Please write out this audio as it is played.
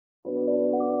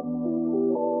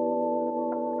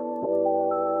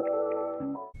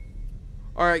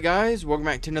Alright guys, welcome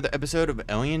back to another episode of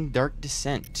Alien Dark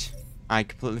Descent. I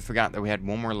completely forgot that we had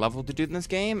one more level to do in this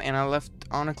game, and I left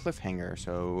on a cliffhanger,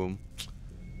 so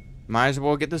might as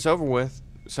well get this over with.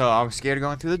 So I was scared of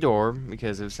going through the door,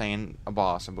 because it was saying a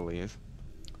boss, I believe.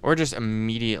 Or just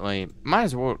immediately, might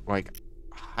as well, like,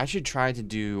 I should try to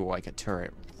do, like, a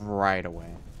turret right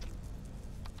away.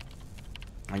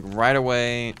 Like, right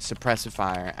away, suppressive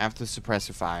fire. After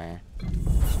suppressive fire,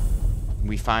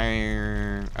 we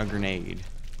fire a grenade.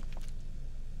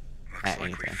 Looks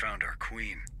like we found our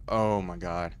queen. Oh my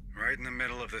god. Right in the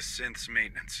middle of the synth's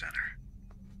maintenance center.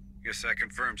 Guess that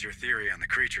confirms your theory on the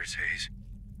creatures, Hayes.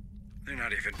 They're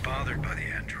not even bothered by the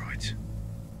androids.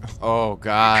 Oh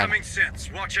god. Incoming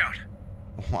synths, watch out.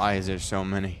 Why is there so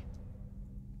many?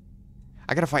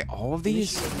 I gotta fight all of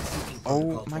these?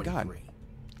 Oh my god.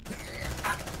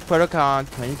 Protocol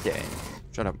 20.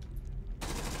 Shut up.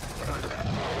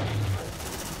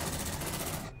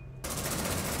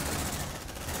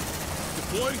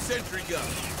 Deploying sentry gun.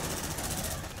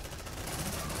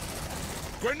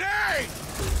 Grenade!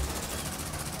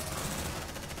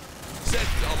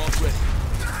 Sentry almost ready.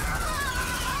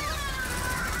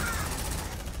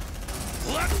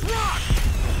 Let's rock!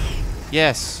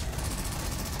 Yes.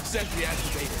 Sentry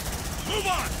activated. Move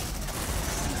on!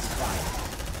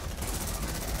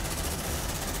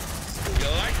 You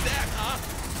like that, huh?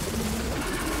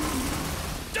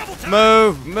 Double time!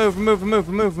 Move, move, move, move,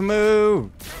 move, move.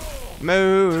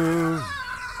 Move.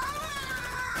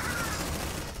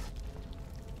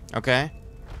 Okay.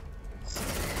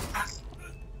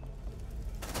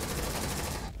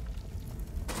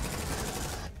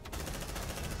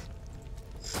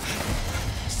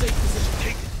 Safe position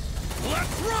taken.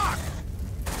 Let's rock!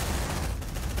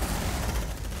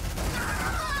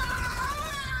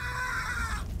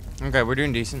 Okay, we're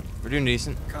doing decent. We're doing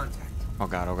decent. Contact. Oh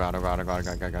god, oh god, oh god, oh god, oh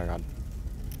god, oh god, oh god.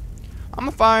 I'm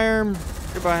a fire.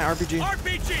 Goodbye, RPG.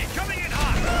 RPG coming in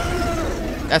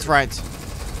hot! That's right.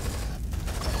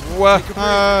 Whoa.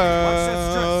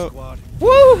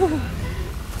 Woo!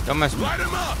 Don't mess with me. Light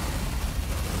him up!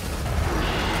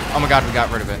 Oh my god, we got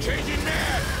rid of it. Changing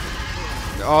mag!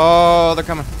 Oh, they're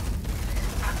coming.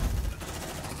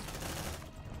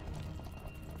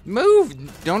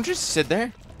 Move! Don't just sit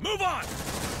there. Move on!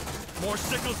 More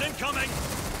signals incoming!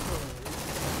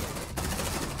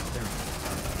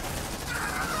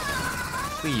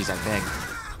 Please, I beg.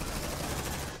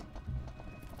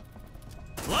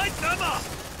 Light them up!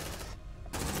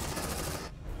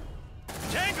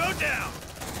 Tango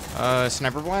down!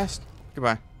 Sniper blast?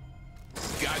 Goodbye.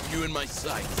 Got you in my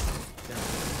sight.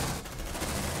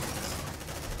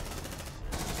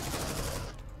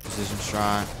 Precision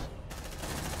shot.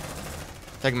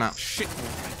 Take him out. Shit, man,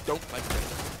 I don't like that.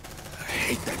 I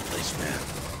hate that place, man.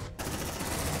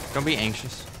 Don't be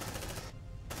anxious.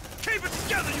 Keep it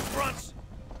together, you grunts!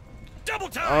 Double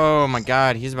time! Oh my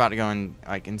god, he's about to go in,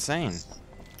 like, insane.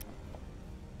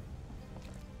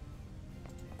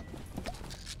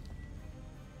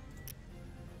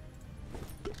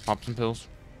 Pop some pills.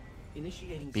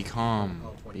 Be calm.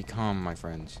 Be calm, my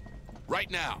friends. Right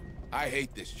now, I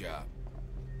hate this job.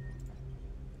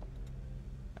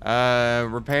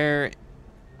 Repair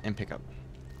and pick up.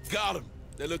 Got him.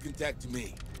 They're looking tack to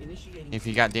me. If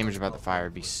you got damaged about the fire,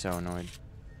 I'd be so annoyed.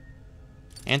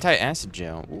 Anti-acid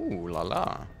gel. Ooh, la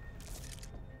la.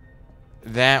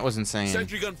 That was insane.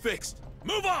 Sentry gun fixed.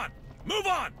 Move on! Move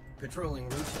on! Patrolling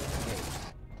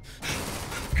routes.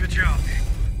 Good job.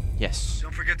 Yes.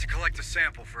 Don't forget to collect a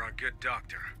sample for our good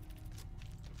doctor.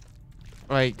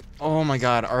 Like, oh my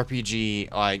god,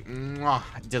 RPG. Like, mwah,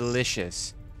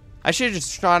 delicious. I should have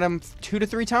just shot him 2 to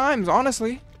 3 times,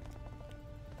 honestly.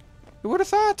 Who would have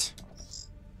thought?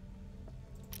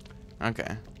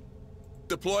 Okay.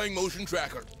 Deploying motion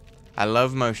tracker. I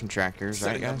love motion trackers,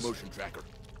 right Setting up guys? motion tracker.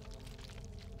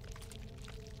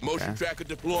 Motion Okay. tracker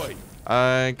deployed.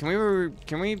 Can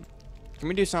we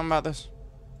do something about this?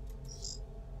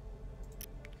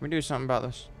 Can we do something about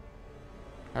this?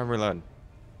 I reload.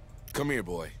 Come here,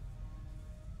 boy.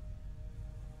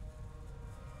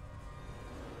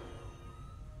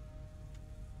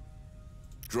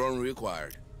 Drone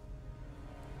reacquired.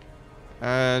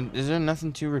 Is there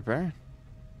nothing to repair?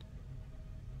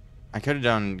 I could have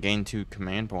done gain 2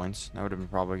 command points. That would have been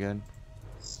probably good.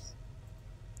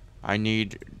 I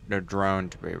need the drone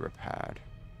to be repaired.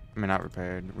 I mean, not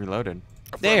repaired, reloaded.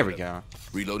 There we go.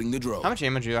 Reloading the drone. How much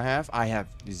ammo do I have? I have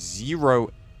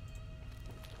 0.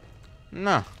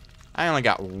 No. I only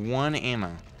got 1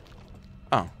 ammo.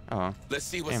 Oh, oh well. Let's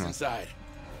see what's Ammo. inside.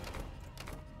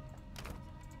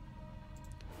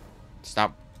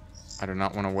 Stop. I do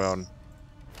not want to weld.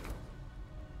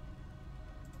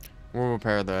 We'll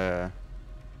repair the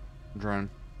Drone.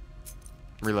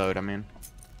 Reload, I mean.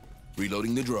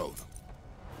 Reloading the drone.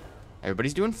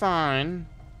 Everybody's doing fine.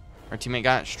 Our teammate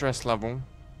got stress level.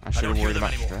 I should have worried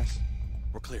about stress.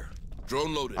 We're clear.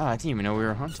 Drone loaded. Oh, I didn't even know we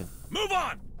were hunted. Move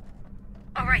on!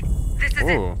 Alright, this is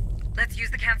Oh. it. Let's use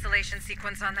the cancellation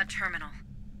sequence on that terminal.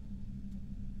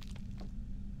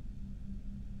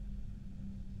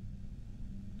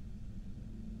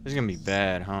 This is gonna be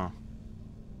bad, huh?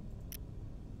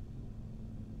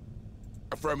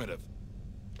 Affirmative.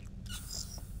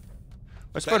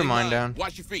 Let's put a mine line. down.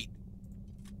 Watch your feet.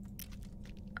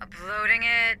 Uploading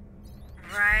it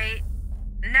right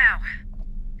now.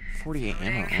 48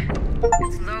 ammo.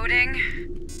 It's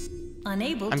loading.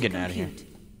 Unable I'm to getting out of here. compute.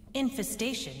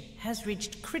 Infestation has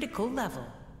reached critical level.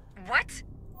 What?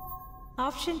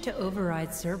 Option to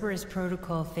override Cerberus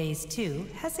Protocol Phase 2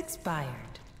 has expired.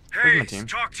 Where's my Hayes, team?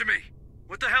 talk to me.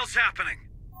 What the hell's happening?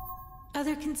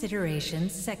 Other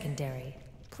considerations secondary.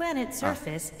 Planet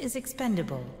surface is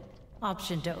expendable.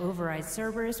 Option to override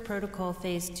Cerberus Protocol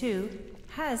Phase 2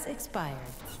 has expired.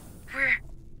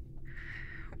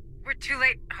 We're too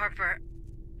late, Harper.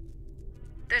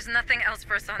 There's nothing else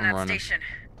for us on I'm that running. station.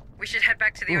 We should head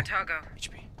back to the Ooh. Otago.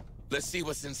 HP. Let's see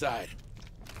what's inside.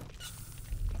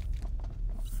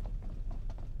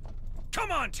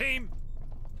 Come on, team!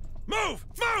 Move!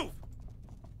 Move!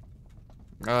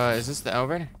 Is this the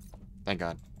elevator? Thank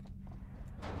God.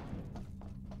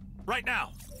 Right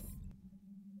now!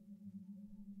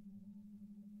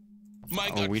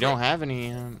 Mine Oh, got we tripped. don't have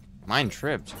any, mine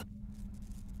tripped.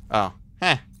 Oh,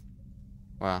 heh.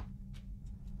 Wow.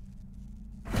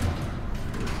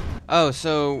 Oh,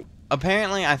 so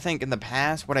apparently I think in the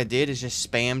past what I did is just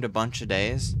spammed a bunch of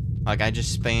days. Like I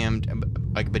just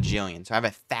spammed like a bajillion. So I have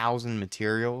 1,000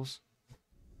 materials.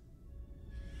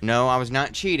 No, I was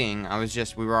not cheating. I was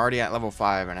just, we were already at level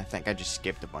 5 and I think I just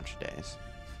skipped a bunch of days.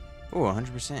 Oh,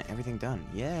 100%, everything done.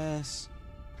 Yes.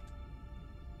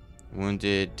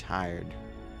 Wounded, tired.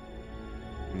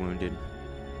 Wounded.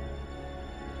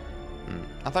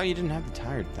 I thought you didn't have the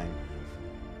tired thing.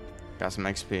 Got some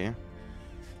XP.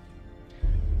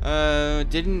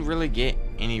 Didn't really get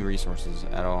any resources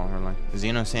at all, really.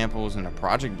 Xeno samples and a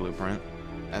project blueprint.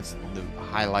 That's the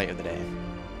highlight of the day.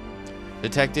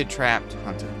 Detected, trapped,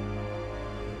 hunted.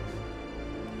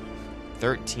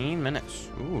 13 minutes.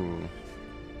 Ooh.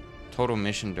 Total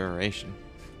mission duration.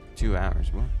 2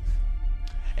 hours. What?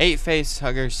 8 face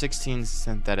huggers, 16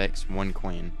 synthetics, 1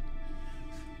 queen.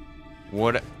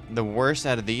 What the worst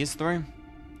out of these 3?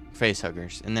 Face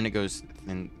huggers, and then it goes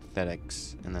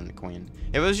synthetics, and then the queen.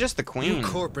 It was just the queen. You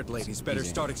corporate ladies better Easy.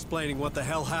 start explaining what the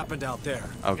hell happened out there.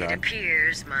 Oh It God.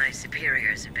 appears my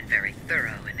superiors have been very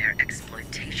thorough in their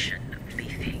exploitation of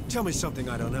Lethe. Tell me something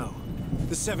I don't know.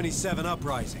 The 77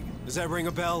 uprising. Does that ring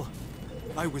a bell?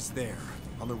 I was there.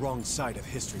 On the wrong side of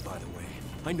history, by the way.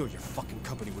 I know your fucking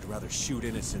company would rather shoot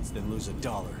innocents than lose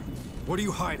 $1. What are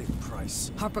you hiding,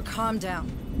 Price? Harper, calm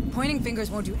down. Pointing fingers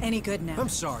won't do any good now. I'm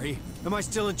sorry. Am I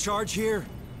still in charge here?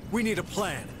 We need a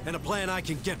plan, and a plan I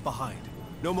can get behind.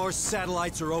 No more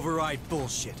satellites or override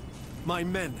bullshit. My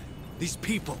men, these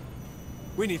people,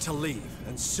 we need to leave,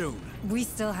 and soon. We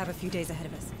still have a few days ahead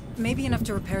of us. Maybe enough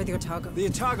to repair the Otago. The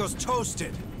Otago's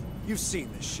toasted. You've seen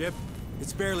this ship.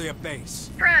 It's barely a base.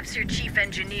 Perhaps your chief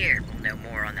engineer will know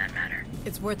more on that matter.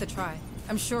 It's worth a try.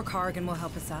 I'm sure Corrigan will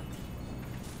help us out.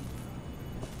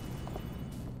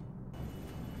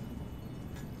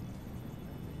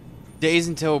 Days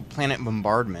until planet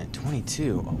bombardment.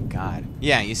 22. Oh God.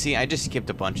 Yeah, you see, I just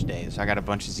skipped a bunch of days. I got a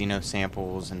bunch of Xeno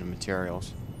samples and the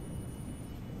materials.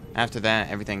 After that,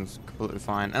 everything's completely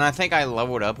fine. And I think I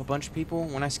leveled up a bunch of people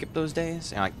when I skipped those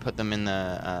days. And like put them in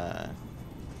the,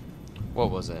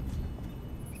 what was it?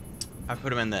 I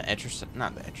put them in the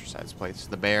not the exercise place,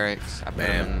 the barracks. I put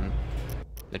them in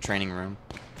the training room.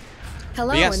 Hello,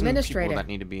 But yeah, some Administrator. people that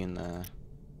need to be in the...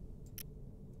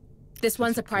 This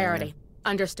one's a priority.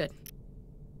 Understood.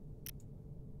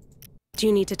 Do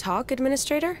you need to talk,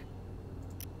 Administrator?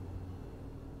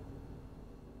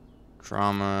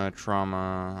 Trauma.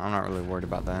 I'm not really worried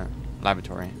about that.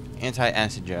 Laboratory.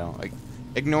 Anti-acid gel. Like,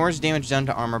 ignores damage done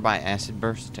to armor by acid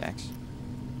burst attacks.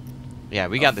 Yeah,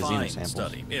 we got the Xeno samples.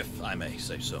 Study, if I may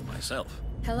say so myself.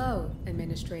 Hello,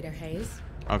 Administrator Hayes.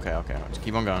 Okay, let's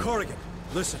keep on going. Corrigan,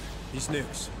 listen. These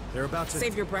news. They're about to...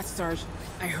 Save your breath, Sarge.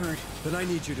 I heard. Then I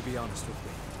need you to be honest with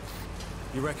me.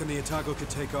 You reckon the Otago could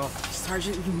take off?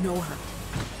 Sergeant, you know her.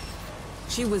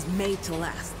 She was made to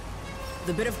last.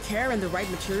 The bit of care and the right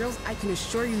materials, I can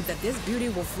assure you that this beauty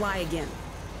will fly again.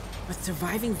 But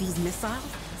surviving these missiles,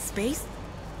 space,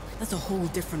 that's a whole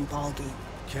different ballgame.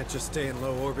 Can't just stay in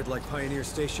low orbit like Pioneer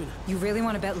Station? You really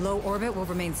want to bet low orbit will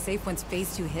remain safe once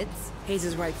Phase 2 hits? Hayes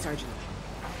is right, Sergeant.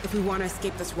 If we want to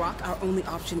escape this rock, our only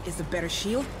option is a better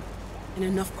shield and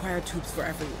enough cryotubes for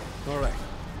everyone. All right.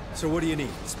 So what do you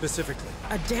need, specifically?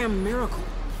 A damn miracle.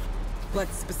 But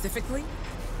specifically,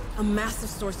 a massive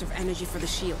source of energy for the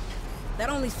shield. That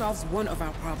only solves one of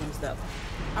our problems, though.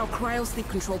 Our cryosleep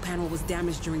control panel was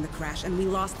damaged during the crash, and we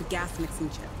lost the gas mixing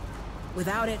chip.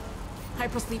 Without it,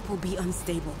 hypersleep will be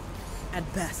unstable,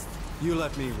 at best. You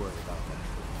let me worry about that.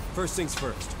 First things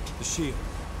first, the shield.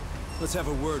 Let's have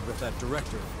a word with that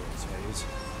director of yours, Hayes.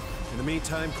 In the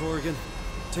meantime, Corrigan,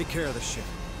 take care of the ship,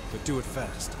 but do it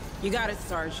fast. You got it,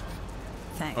 Sarge.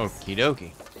 Thanks. Okie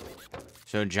dokie.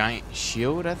 So, giant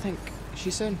shield, I think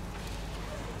she said?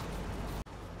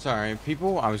 Sorry,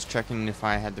 people, I was checking if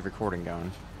I had the recording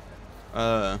going.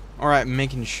 Alright,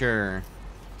 making sure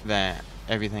that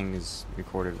everything is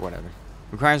recorded, whatever.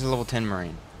 Requires a level 10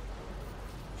 Marine.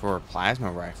 For a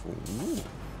plasma rifle. Ooh.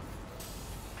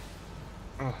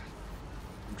 Ugh.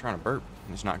 I'm trying to burp,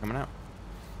 and it's not coming out.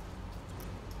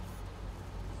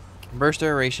 Burst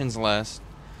duration's less.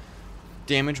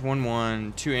 Damage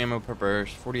 1-1, 2 ammo per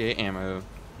burst, 48 ammo.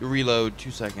 Reload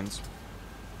 2 seconds.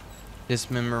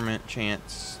 Dismemberment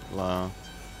chance low.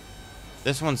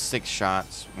 This one's 6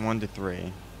 shots, 1 to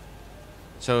 3.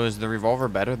 So is the revolver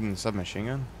better than the submachine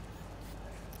gun?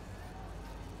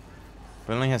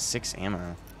 But it only has 6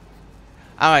 ammo.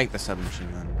 I like the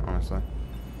submachine gun, honestly.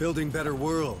 Building better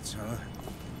worlds, huh?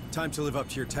 Time to live up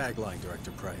to your tagline,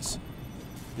 Director Price.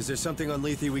 Is there something on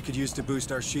Lethe we could use to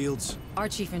boost our shields? Our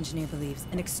chief engineer believes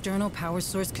an external power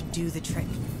source could do the trick.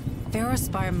 Pharaoh's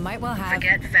Spire might well have...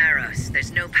 Forget Pharaoh's.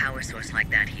 There's no power source like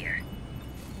that here.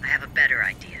 I have a better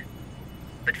idea.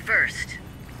 But first,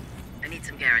 I need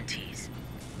some guarantees.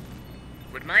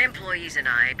 Would my employees and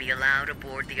I be allowed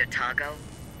aboard the Otago?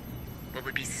 Will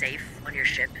we be safe on your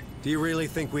ship? Do you really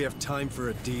think we have time for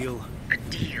a deal? A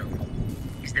deal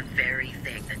is the very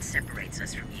thing that separates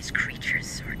us from these creatures,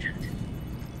 Sergeant.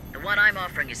 The one I'm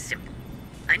offering is simple.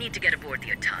 I need to get aboard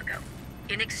the Otago.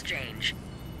 In exchange,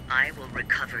 I will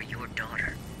recover your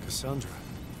daughter. Cassandra.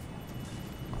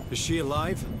 Is she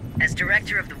alive? As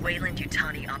director of the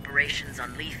Weyland-Yutani operations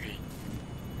on Lethe,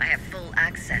 I have full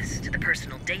access to the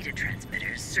personal data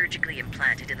transmitters surgically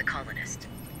implanted in the colonist.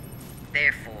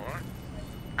 Therefore,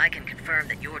 I can confirm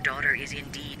that your daughter is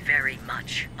indeed very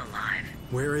much alive.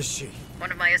 Where is she?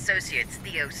 One of my associates,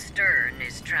 Theo Stern,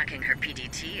 is tracking her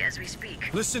PDT as we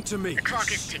speak. Listen to me. The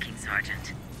clock is ticking,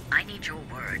 Sergeant. I need your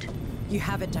word. You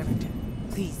have it, Director.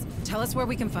 Please, tell us where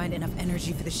we can find enough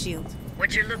energy for the shield.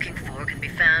 What you're looking for can be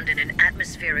found in an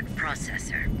atmospheric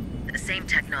processor, the same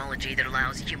technology that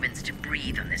allows humans to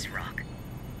breathe on this rock.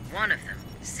 One of them,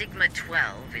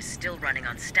 Sigma-12, is still running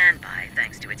on standby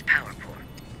thanks to its power core.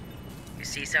 You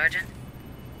see, Sergeant?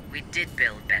 We did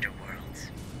build better worlds.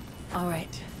 All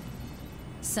right.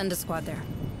 Send a squad there.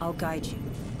 I'll guide you.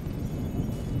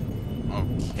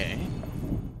 Okay.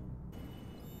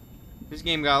 This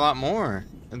game got a lot more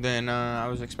than I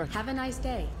was expecting. Have a nice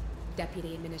day,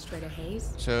 Deputy Administrator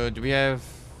Hayes. So, do we have...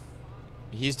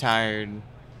 He's tired.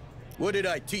 What did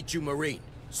I teach you, Marine?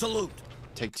 Salute.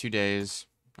 Take 2 days.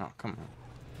 Oh, come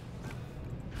on.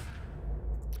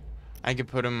 I could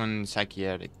put him on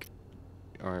psychiatric.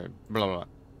 Or blah, blah, blah.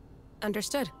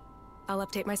 Understood. I'll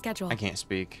update my schedule. I can't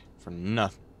speak for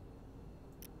nothing.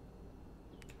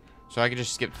 So I could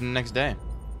just skip to the next day.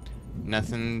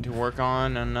 Nothing to work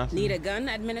on and nothing. Need a gun,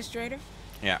 Administrator?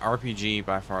 Yeah, RPG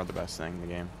by far the best thing in the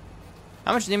game.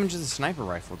 How much damage does the sniper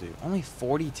rifle do? Only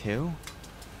 42?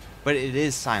 But it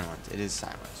is silent. It is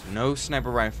silent. So no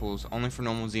sniper rifles, only for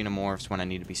normal xenomorphs when I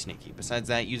need to be sneaky. Besides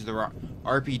that, use the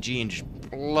RPG and just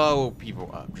blow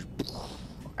people up. Just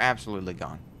absolutely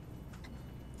gone.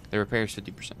 The repair is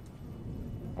 50%.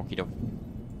 Okie dokie.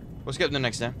 We'll skip the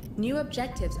next day. New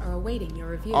objectives are awaiting your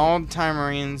review. All time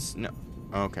Marines... No.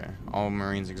 Okay. All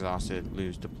Marines exhausted.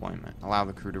 Lose deployment. Allow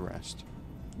the crew to rest.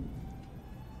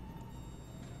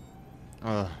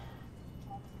 Ugh.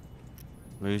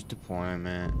 Lose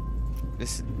deployment.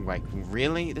 This is... Like,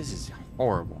 really? This is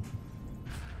horrible.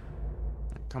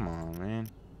 Come on, man.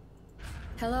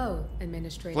 Hello,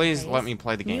 Administrator Please Hayes. let me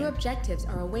play the game. New objectives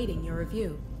are awaiting your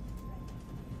review.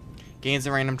 Gains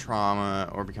a random trauma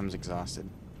or becomes exhausted.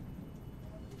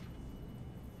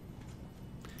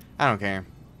 I don't care.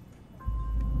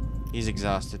 He's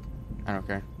exhausted. I don't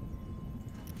care.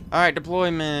 Alright,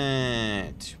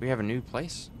 deployment. We have a new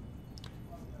place.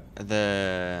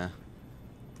 The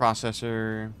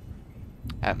processor.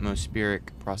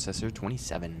 Atmospheric processor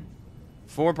 27.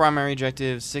 4 primary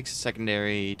objectives, 6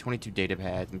 secondary, 22 data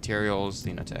pads, materials,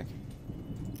 xenotech.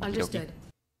 Understood.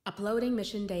 Uploading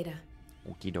mission data.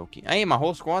 Okie dokie. Hey, my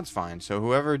whole squad's fine, so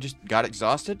whoever just got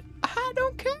exhausted, I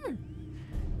don't care.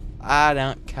 I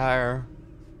don't care.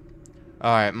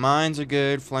 Alright, mines are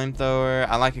good, flamethrower.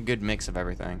 I like a good mix of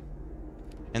everything.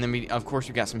 And then, of course,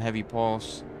 we got some heavy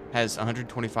pulse. Has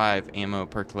 125 ammo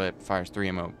per clip, fires 3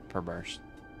 ammo per burst.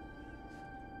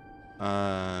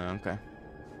 Okay.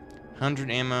 100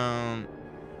 ammo.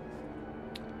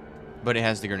 But it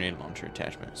has the grenade launcher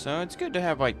attachment. So it's good to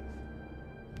have, like,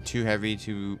 2 heavy,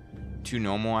 2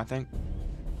 normal, I think.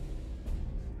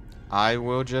 I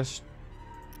will just...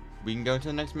 We can go to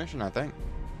the next mission, I think.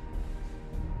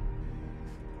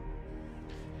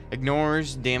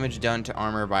 Ignores damage done to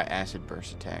armor by acid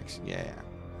burst attacks. Yeah.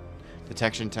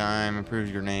 Detection time,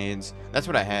 improves grenades. That's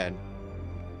what I had.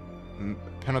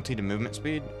 Penalty to movement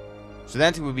speed. So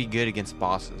that would be good against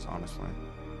bosses, honestly.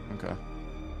 Okay.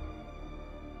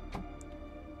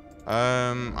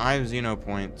 I have Xeno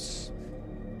points.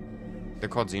 They're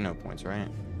called Xeno points, right?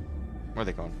 What are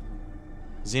they called?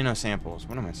 Xeno samples.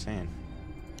 What am I saying?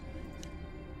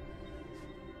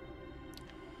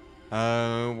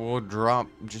 We'll drop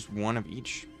just 1 of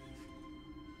each.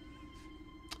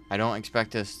 I don't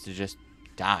expect us to just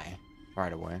die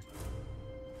right away.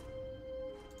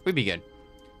 We'd be good.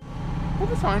 We'll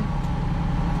be fine.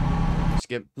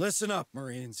 Skip. Listen up,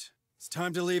 Marines. It's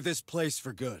time to leave this place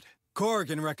for good.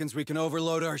 Corrigan reckons we can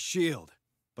overload our shield.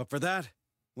 But for that,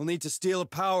 we'll need to steal a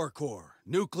power core,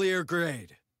 nuclear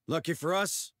grade. Lucky for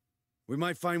us, we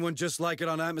might find one just like it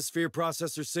on Atmosphere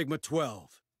Processor Sigma-12.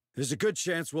 There's a good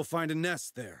chance we'll find a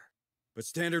nest there. But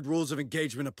standard rules of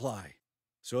engagement apply.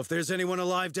 So if there's anyone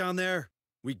alive down there,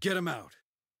 we get them out.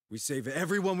 We save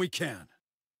everyone we can.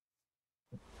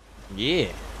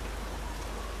 Yeah.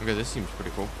 Okay, this seems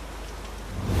pretty cool.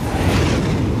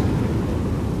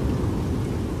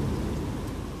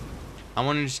 I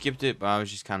wanted to skip it, but I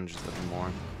was just kind of just looking more.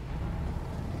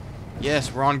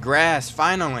 Yes, we're on grass,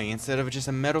 finally, instead of just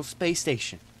a metal space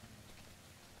station.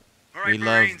 All right, We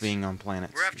Marines, love being on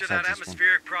planets. we're after that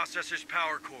atmospheric processor's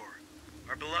power core.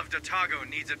 Our beloved Otago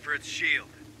needs it for its shield.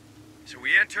 So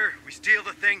we enter, we steal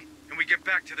the thing, and we get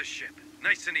back to the ship.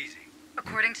 Nice and easy.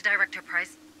 According to Director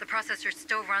Price, the processor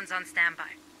still runs on standby,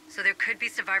 so there could be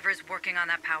survivors working on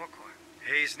that power core.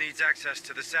 Hayes needs access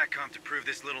to the SATCOM to prove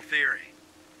this little theory.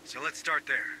 So let's start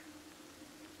there.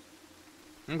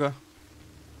 Okay.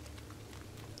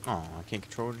 Oh, I can't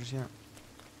control it just yet.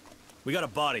 We got a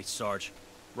body, Sarge.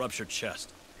 Ruptured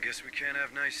chest. Guess we can't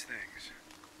have nice things.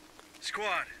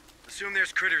 Squad, assume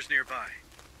there's critters nearby.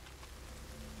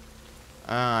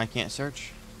 I can't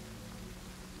search.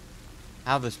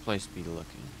 How this place be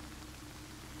looking?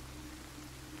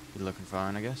 Be looking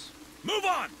fine, I guess. Move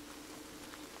on!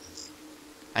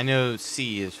 I know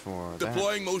C is for that.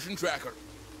 Deploying motion tracker.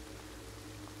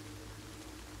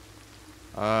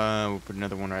 We'll put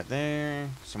another one right there.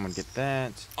 Someone get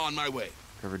that. On my way.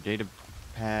 Cover data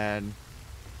pad.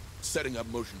 Setting up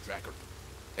motion tracker.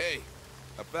 Hey,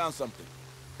 I found something.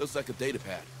 Looks like a data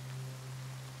pad.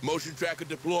 Motion tracker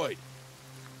deployed.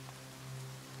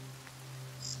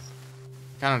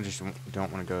 Kind of just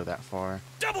don't want to go that far.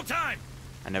 Double time!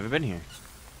 I've never been here.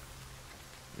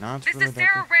 No, it's This really is that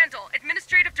Sarah good. Randall,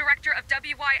 Administrative Director of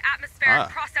WY Atmospheric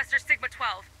Processor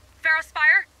Sigma-12. Pharaoh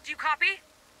Spire, do you copy?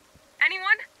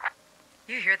 Anyone?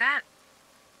 You hear that?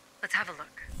 Let's have a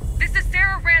look. This is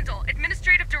Sarah Randall,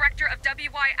 Administrative Director of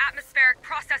WY Atmospheric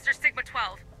Processor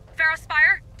Sigma-12. Pharaoh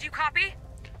Spire, do you copy?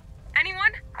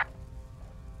 Anyone?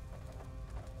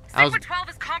 Sigma-12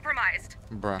 is compromised.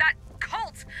 Bruh. That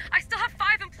cult! I still have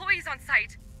 5 employees on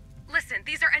site. Listen,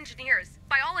 these are engineers,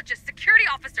 biologists, security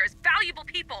officers, valuable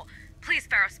people. Please,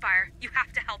 Pharaoh Spire, you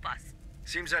have to help us.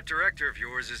 Seems that director of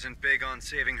yours isn't big on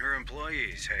saving her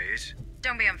employees, Hayes.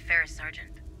 Don't be unfair,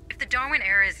 Sergeant. If the Darwin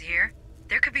era is here,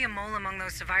 there could be a mole among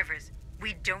those survivors.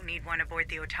 We don't need one aboard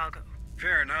the Otago.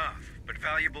 Fair enough, but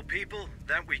valuable people,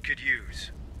 that we could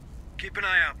use. Keep an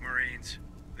eye out, Marines.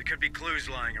 There could be clues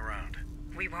lying around.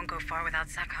 We won't go far without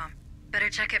SATCOM. Better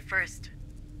check it first.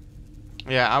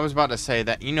 Yeah, I was about to say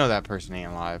that. You know that person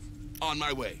ain't alive. On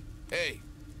my way. Hey,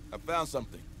 I found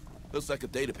something. Looks like a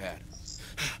data pad.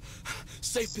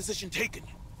 Safe position taken.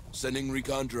 Sending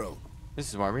recon drone. This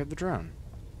is why we have the drone.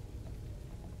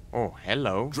 Oh,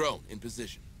 hello. Drone in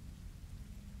position.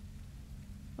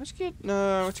 Let's get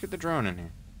the drone in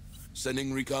here.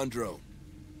 Sending recon drone.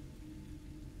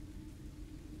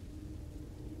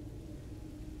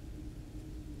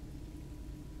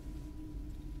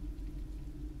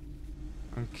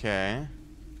 Okay.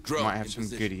 Drone Might have in some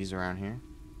position. goodies around here.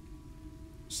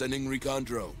 Sending recon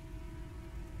drone.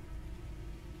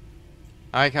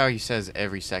 I like how he says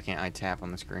every second I tap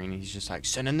on the screen, he's just like,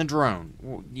 send in the drone.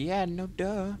 Well, yeah, no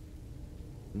duh.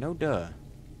 No duh.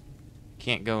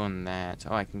 Can't go in that.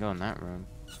 Oh, I can go in that room.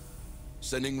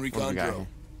 Sending What do recon we got drone. here?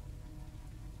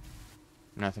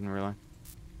 Nothing really.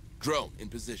 Drone in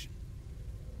position.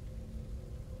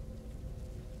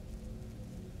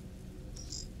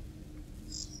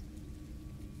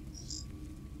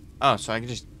 Oh, so I can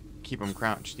just keep him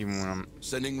crouched even when I'm...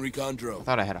 Sending recon I drone.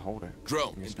 thought I had a holder.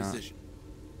 Drone I in guess not. position.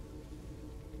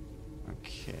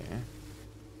 Okay.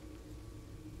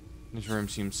 This room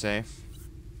seems safe.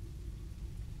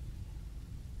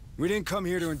 We didn't come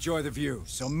here to enjoy the view,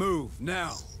 so move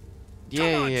now.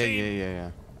 Yeah, on, yeah, team.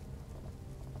 yeah.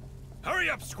 Hurry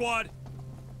up, squad!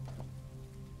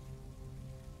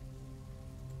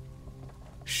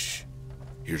 Shh.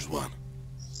 Here's one.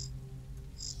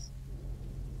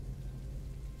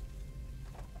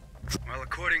 Well,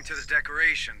 according to the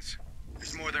decorations,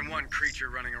 there's more than one creature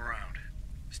running around.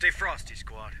 Stay frosty,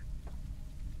 squad.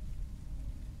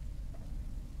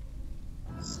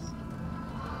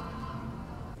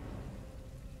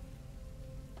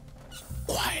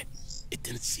 Quiet. It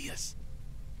didn't see us.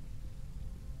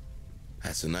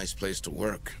 That's a nice place to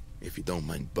work, if you don't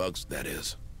mind bugs, that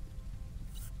is.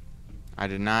 I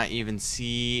did not even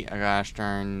see a gosh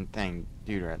darn thing.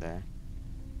 Dude right there.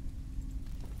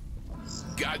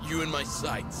 Got you in my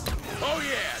sights. Oh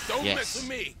yeah, don't Yes. mess with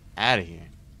me. Out of here.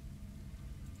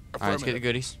 Alright, let's get the Affirmative.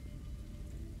 goodies.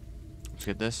 Let's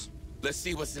get this. Let's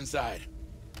see what's inside.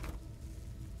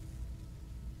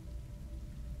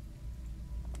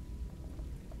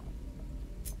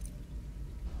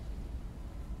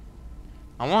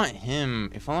 I want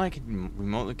him, if only I could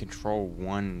remotely control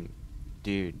one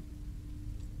dude.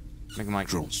 Make him like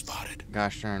Drone spotted.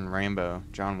 gosh darn Rambo,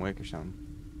 John Wick or something.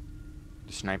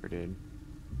 The sniper dude.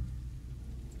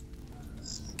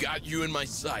 Got you in my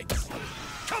sights.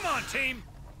 Come on, team!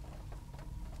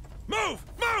 Move!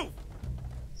 Move!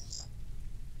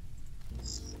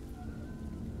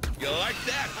 You like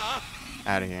that, huh?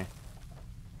 Out of here.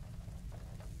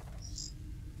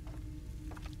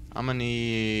 I'm gonna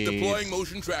need Deploying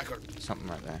motion tracker. something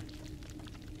right there.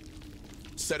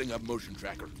 Setting up motion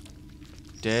tracker.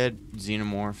 Dead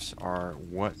xenomorphs are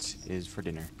what is for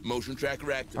dinner. Motion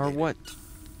tracker activated. Or what?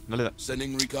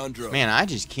 Sending recon drone. Man, I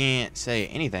just can't say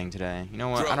anything today. You know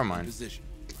what? Drone I don't in mind. position.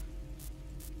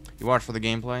 You watch for the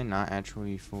gameplay, not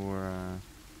actually for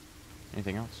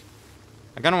anything else.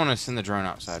 I kinda wanna send the drone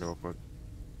outside real quick.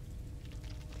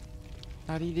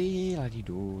 La-dee-dee,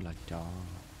 la-dee-doo, la-da.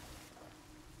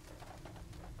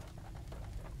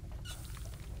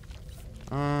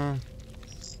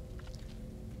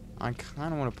 I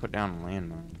kinda wanna put down a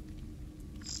landmine.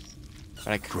 But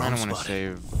I kinda wanna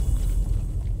save.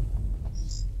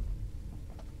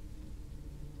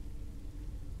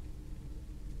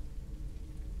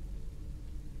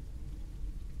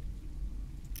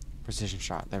 Precision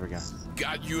shot. There we go.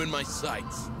 Got you in my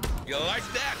sights. You like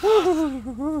that?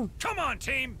 Come on,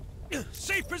 team!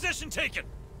 Safe position taken!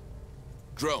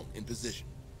 Drone in position.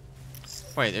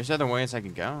 Wait, there's other ways I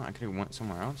could go? I could have went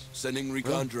somewhere else. Sending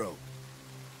recon Really? drone.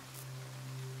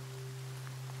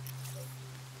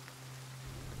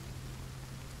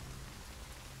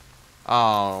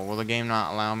 Oh, will the game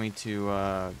not allow me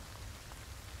to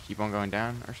keep on going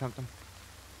down or something?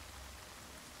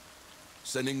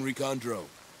 Sending recon drone.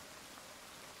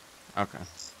 Okay.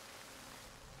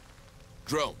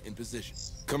 Drone in position.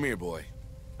 Come here, boy.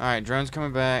 Alright, drone's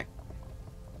coming back.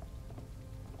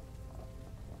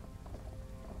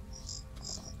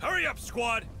 Hurry up,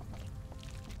 squad!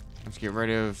 Let's get rid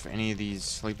of any of these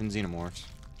sleeping xenomorphs.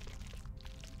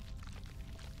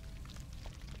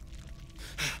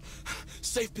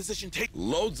 Safe position take.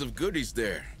 Loads of goodies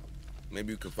there.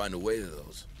 Maybe we can find a way to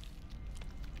those.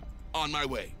 On my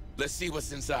way. Let's see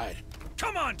what's inside.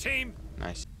 Come on, team!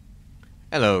 Nice.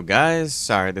 Hello, guys.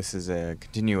 Sorry, this is a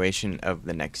continuation of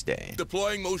the next day.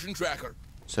 Deploying motion tracker.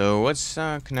 So let's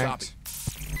connect. Copy.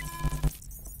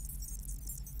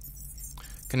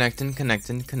 Connecting.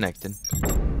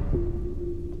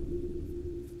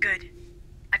 Good.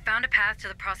 I found a path to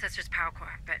the processor's power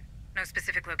core, but no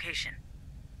specific location.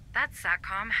 That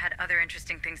SATCOM had other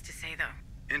interesting things to say,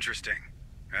 though. Interesting.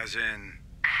 As in...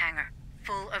 A hangar,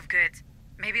 full of goods.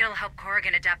 Maybe it'll help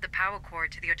Corrigan adapt the power core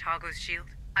to the Otago's shield.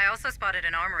 I also spotted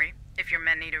an armory, if your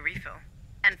men need a refill.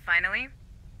 And finally,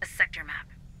 a sector map.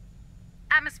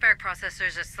 Atmospheric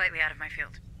processors are slightly out of my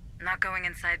field. Not going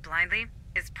inside blindly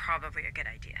is probably a good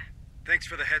idea. Thanks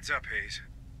for the heads up, Hayes.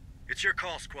 It's your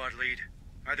call, squad lead.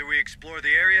 Either we explore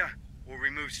the area, or we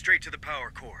move straight to the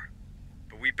power core.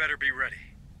 But we better be ready.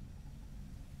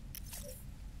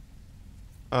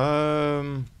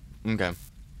 Okay.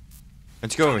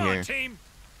 Let's go over Come on, here. team.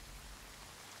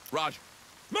 Roger.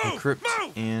 Move! Encrypt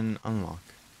Move! and unlock.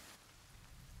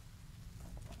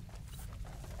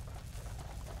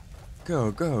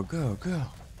 Go, go, go, go.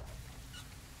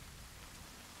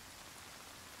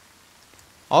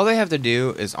 All they have to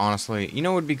do is honestly, you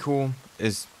know what would be cool?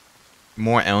 Is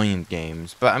more Alien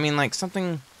games. But I mean, like,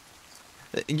 something...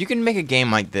 You can make a game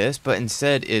like this, but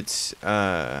instead it's,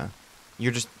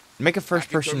 you're just... Make a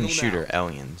first-person shooter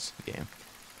Aliens game.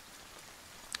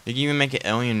 You can even make an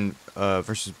Alien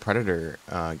versus Predator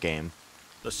game.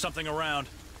 There's something around.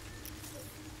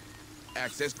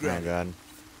 Access Oh, granted. God.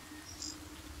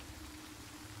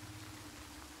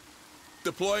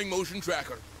 Deploying motion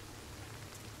tracker.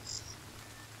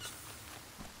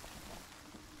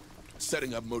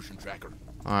 Setting up motion tracker.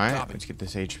 Alright, Copy. let's get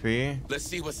this HP. Let's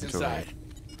see what's It's inside.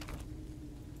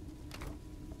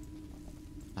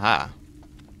 Ah.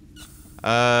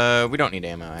 We don't need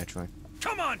ammo, actually.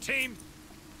 Come on, team.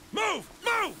 Move!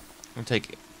 Move! I'll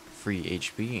take free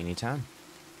HP anytime.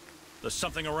 There's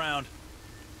something around.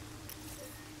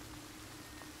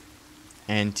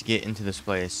 And to get into this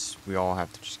place, we all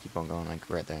have to just keep on going, like,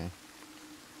 right there.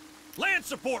 Land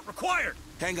support required.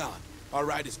 Hang on. Our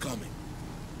ride is coming.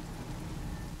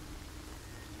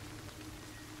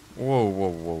 Whoa, whoa,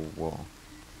 whoa, whoa.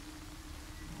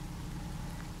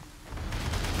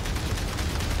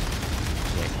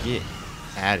 Yeah, get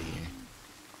out of here.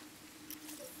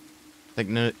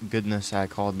 Thank goodness I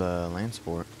called the land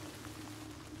support.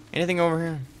 Anything over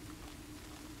here?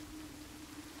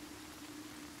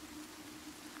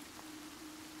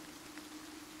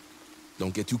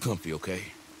 Don't get too comfy, okay?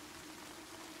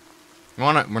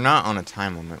 We're not on a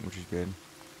time limit, which is good.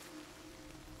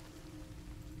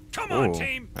 Come on, Ooh,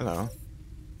 team. hello.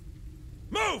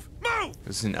 Move! Move!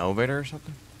 Is this an elevator or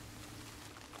something?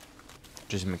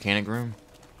 Just a mechanic room?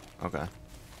 Okay.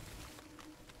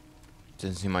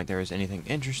 Doesn't seem like there is anything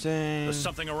interesting. There's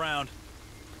something around.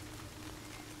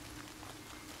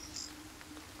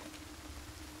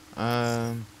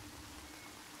 Put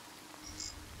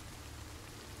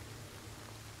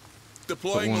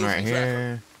Deploying one motion right tracker.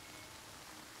 here.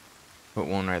 Put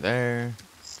one right there.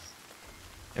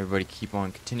 Everybody keep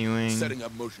on continuing. Setting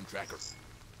up motion tracker.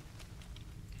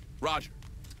 Roger.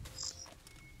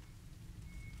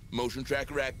 Motion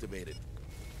tracker activated.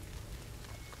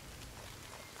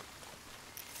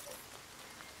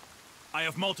 I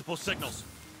have multiple signals.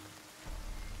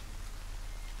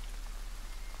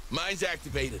 Mine's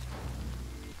activated.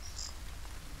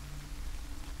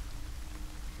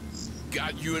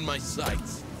 Got you in my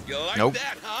sights. You like Nope.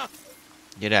 that, huh?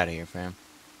 Get out of here, fam.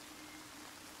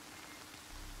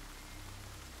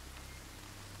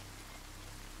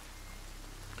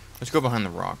 Let's go behind the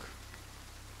rock.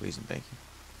 Please and thank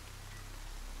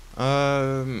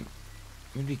you.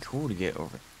 It'd be cool to get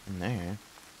over in there.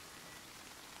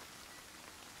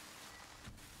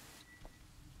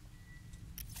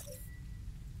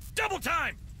 Double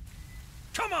time!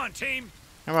 Come on, team!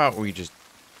 How about we just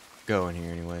go in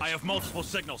here anyways? I have multiple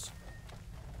signals.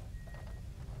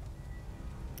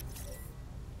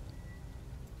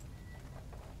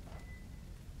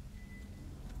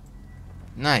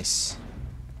 Nice.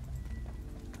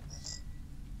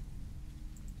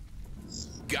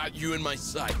 Got you in my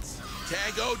sights.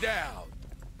 Tango down.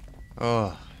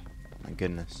 Oh, my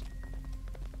goodness.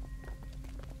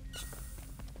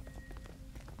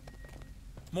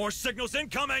 More signals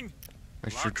incoming!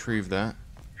 Let's retrieve that.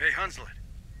 Hey, Hunslet.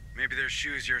 Maybe there's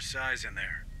shoes your size in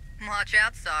there. Watch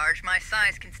out, Sarge. My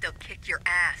size can still kick your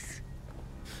ass.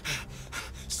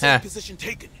 Safe position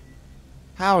taken.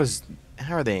 How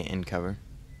are they in cover?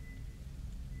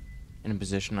 In a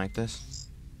position like this?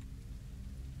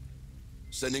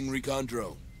 Sending recon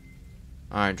drone.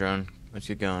 Alright, drone. Let's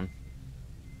get going.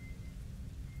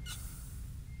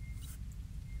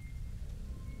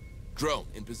 Drone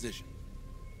in position.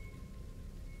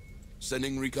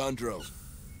 Sending recon drone.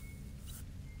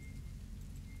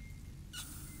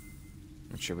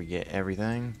 Make sure we get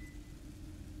everything.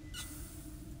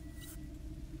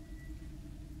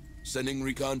 Sending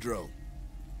recon drone.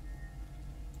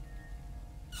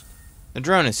 The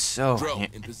drone is so Drone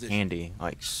in position. handy.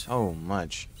 Like, so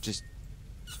much. Just...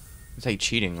 It's like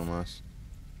cheating, almost.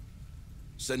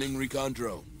 Sending recon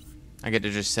drone. I get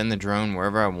to just send the drone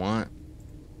wherever I want.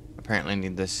 Apparently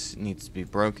this needs to be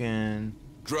broken.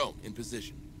 Drone in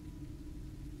position.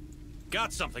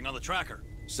 Got something on the tracker.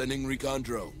 Sending recon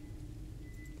drone.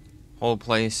 Whole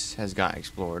place has got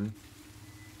explored.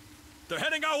 They're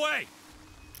heading our way!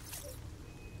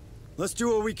 Let's do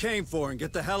what we came for and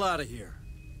get the hell out of here.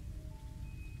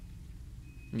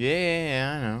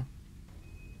 Yeah, I know.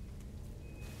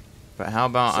 But how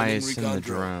about I Sending send the recon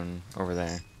drone. drone over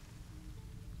there?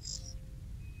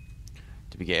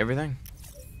 Did we get everything?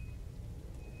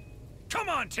 Come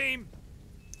on, team!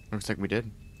 Looks like we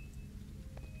did.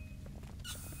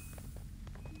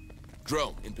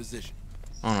 Drone in position.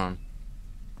 Hold on.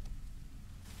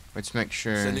 Let's make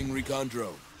sure. Sending recon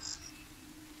drone.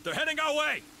 They're heading our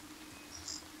way!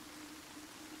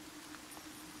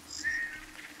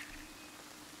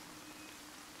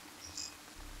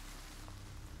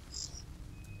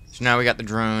 So now we got the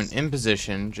drone in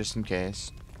position, just in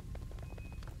case.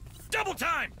 Double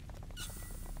time!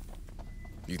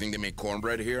 You think they make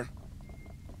cornbread here?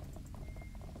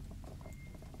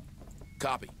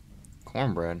 Copy.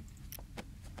 Cornbread.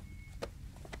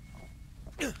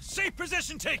 Safe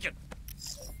position taken!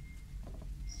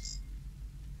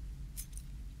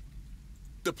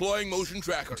 Deploying motion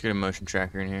tracker. Let's get a motion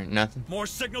tracker in here. Nothing. More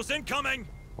signals incoming!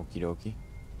 Okie dokie.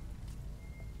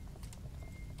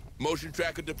 Motion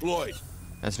tracker deployed.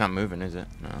 That's not moving, is it?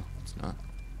 No, it's not.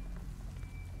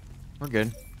 We're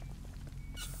good.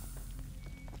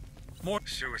 More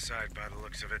suicide by the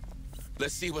looks of it.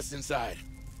 Let's see what's inside.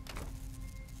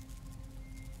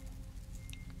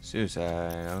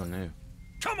 Suicide. Oh no.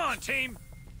 Come on, team!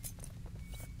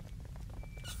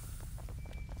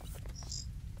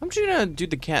 I'm just gonna do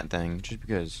the cat thing, just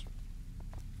because.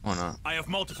 Why not? I have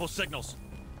multiple signals.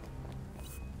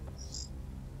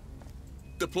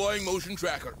 Deploying motion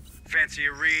tracker. Fancy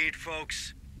a read,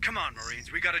 folks? Come on,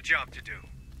 Marines, we got a job to do.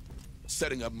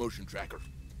 Setting up motion tracker.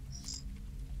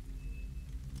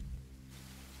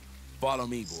 Follow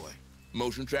me, boy.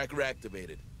 Motion tracker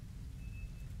activated.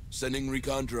 Sending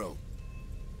recon drone.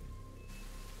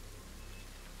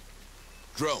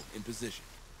 Drone in position.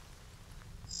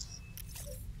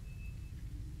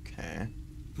 Okay.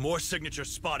 More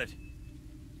signatures spotted.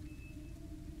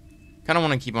 Kind of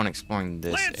want to keep on exploring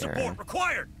this Land area. support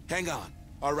required! Hang on.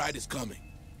 Our ride is coming.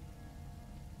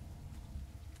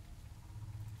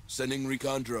 Sending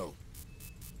recon drone.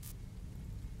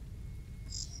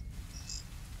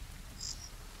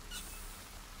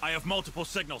 I have multiple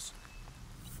signals.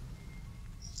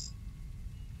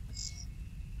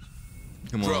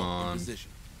 Come Drone in on. position.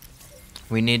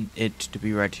 We need it to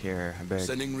be right here. I beg.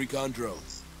 Sending recon drone.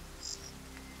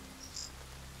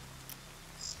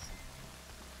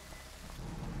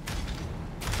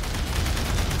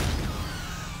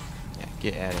 Yeah,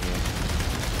 get out of here.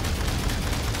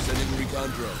 Sending recon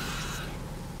drone.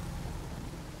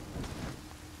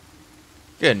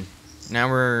 Good. Now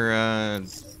we're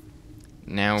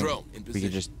now Drone in we can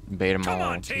position. just bait them Come all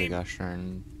on, to the team. gosh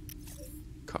darn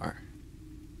car.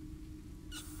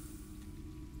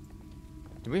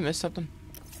 Did we miss something?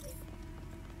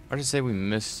 Or did it say we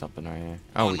missed something right here?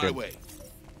 Oh, On we my did. way.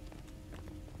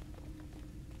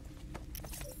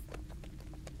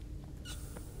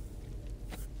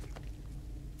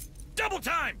 Double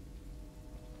time!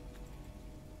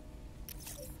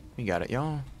 We got it,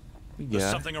 y'all. We There's got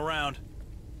it. something around.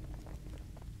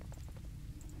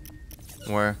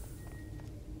 Where?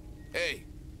 Hey,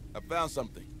 I found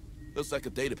something. Looks like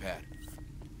a data pad.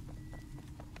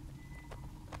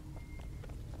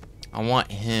 I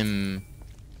want him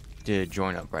to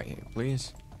join up right here,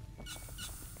 please.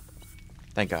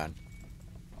 Thank God.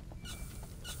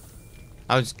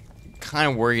 I was kind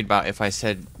of worried about if I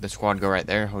said the squad go right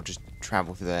there, he'll just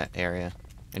travel through that area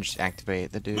and just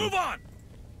activate the dude. Move on!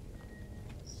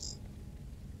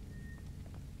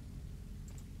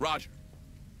 Roger.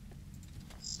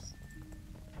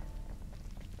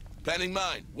 Planning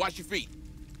mine. Watch your feet.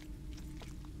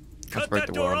 Let's Cut break that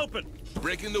the door wall. open!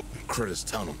 Breaking the critters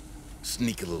tunnel.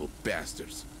 Sneaky little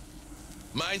bastards.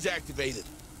 Mine's activated.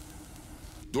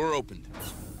 Door opened.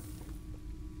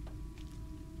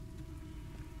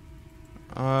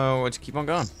 Let's keep on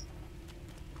going.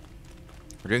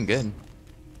 We're doing good.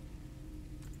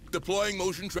 Deploying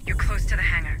motion tracker. You're close to the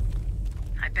hangar.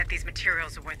 I bet these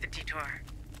materials are worth the detour.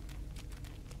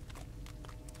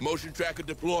 Motion tracker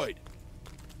deployed.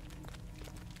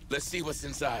 Let's see what's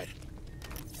inside.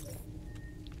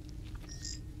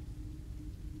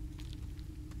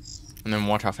 And then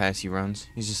watch how fast he runs.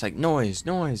 He's just like, noise,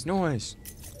 noise, noise.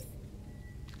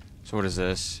 So what is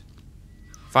this?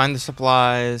 Find the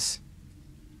supplies.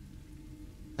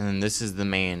 And then this is the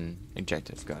main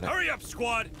objective. Got it. Hurry up,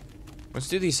 squad! Let's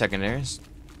do these secondaries.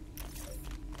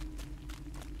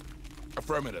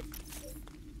 Affirmative.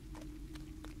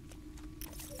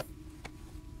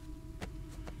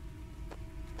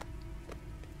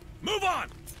 Move on!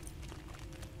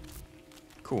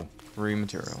 Cool. 3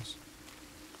 materials.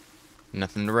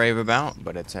 Nothing to rave about,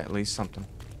 but it's at least something.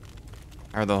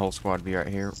 Or the whole squad be right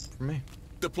here for me.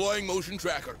 Deploying motion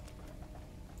tracker.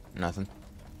 Nothing.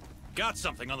 Got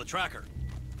something on the tracker.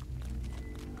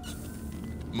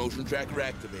 Motion tracker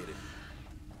activated.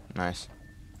 Nice.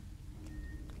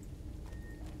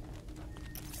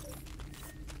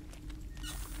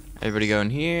 Everybody go in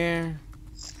here.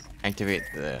 Activate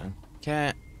the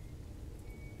cat.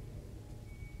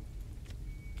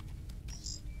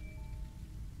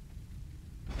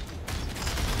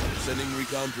 Sending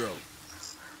recon drone.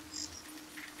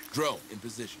 Drone in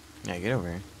position. Yeah, get over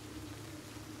here.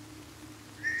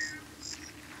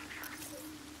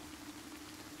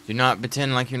 Do not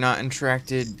pretend like you're not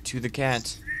attracted to the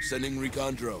cat. Sending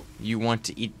recon drone. You want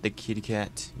to eat the kitty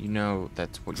cat. You know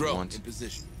that's what you Drone want. in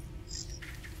position.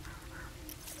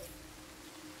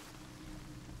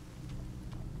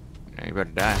 Now you better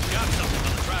die. Got something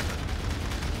on the tracker.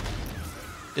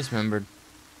 Dismembered.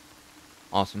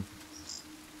 Awesome.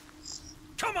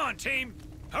 Come on, team!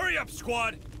 Hurry up,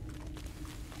 squad!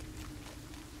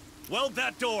 Weld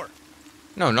that door.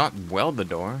 No, not weld the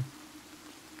door.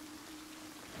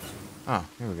 Oh,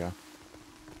 here we go.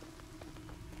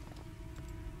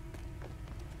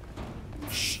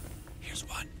 Shh. Here's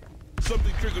one.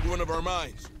 Something triggered one of our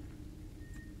mines.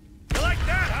 You like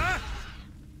that, huh?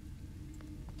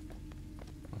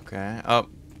 Okay. Oh,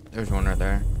 there's one right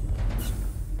there.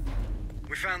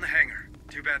 We found the hangar.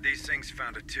 Too bad these things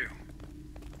found it too.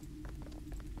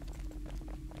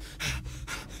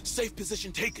 Safe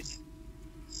position taken.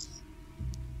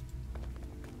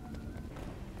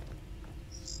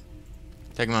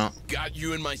 Take him out. Got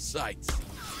you in my sights.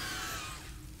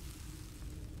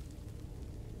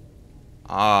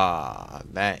 Ah,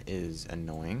 that is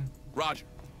annoying. Roger.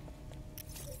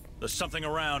 There's something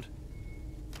around.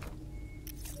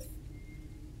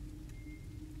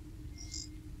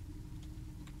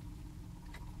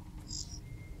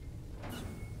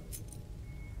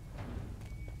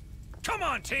 Come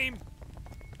on, team!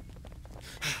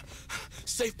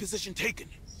 Safe position taken.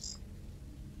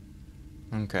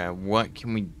 Okay, what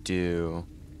can we do?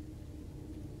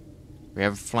 We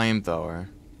have a flamethrower.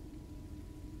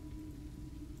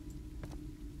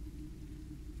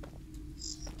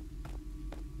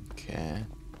 Okay.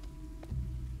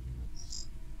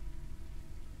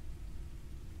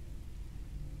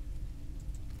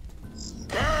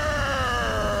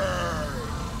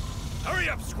 Hurry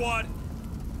up, squad!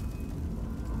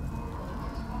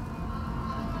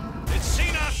 It's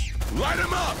seen us! Light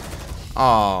him up!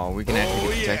 Oh, we can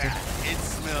actually get protected. It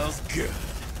smells good.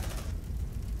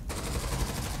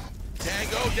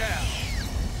 Tango down.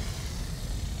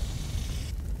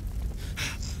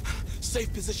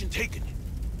 Safe position taken.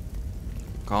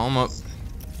 Call him up.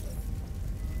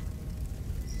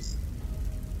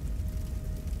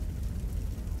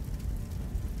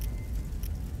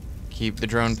 Keep the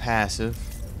drone passive.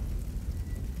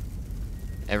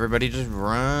 Everybody just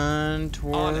run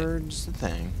towards the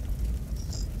thing.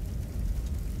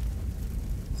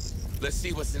 Let's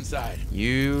see what's inside.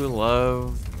 You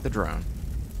love the drone.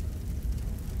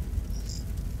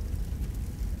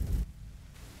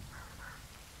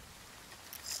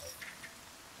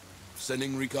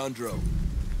 Sending recon drone.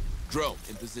 Drone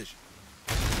in position.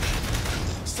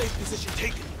 Safe position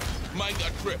taken. Mine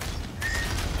got tripped.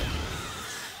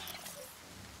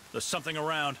 There's something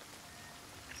around.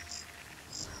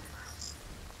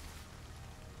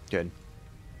 Good.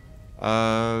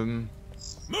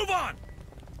 Move on!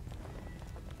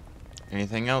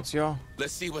 Anything else, y'all?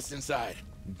 Let's see what's inside.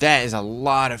 That is a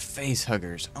lot of face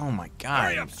huggers. Oh my god.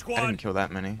 Hurry up, squad. I didn't kill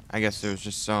that many. I guess there was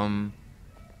just some.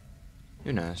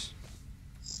 Who knows?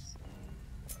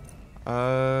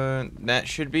 That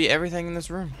should be everything in this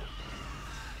room.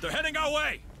 They're heading our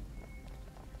way!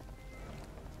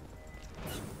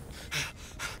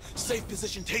 Safe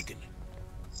position taken.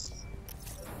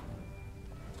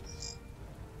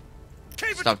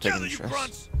 Keep Stop it together, taking you stress.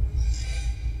 grunts!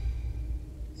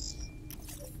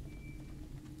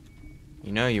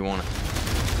 You know you want it.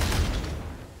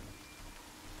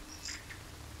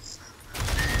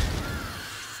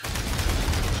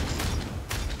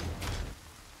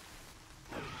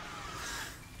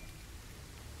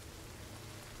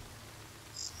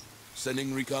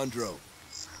 Sending recon drone.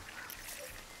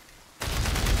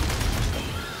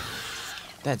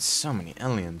 That's so many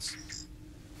aliens.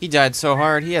 He died so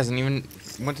hard, he hasn't even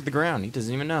went to the ground. He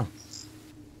doesn't even know.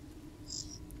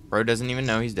 Bro doesn't even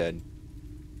know he's dead.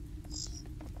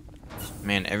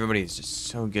 Man, everybody's just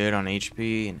so good on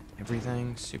HP and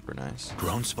everything. Super nice.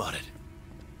 Drone spotted.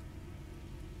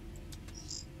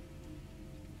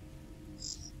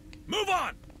 Move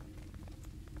on!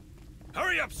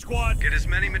 Hurry up, squad! Get as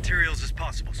many materials as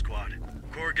possible, squad.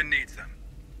 Corrigan needs them.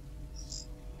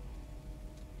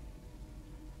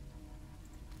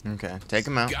 Okay, take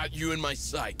him out. Got you in my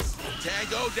sights.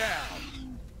 Tango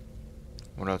down.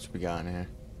 What else we got in here?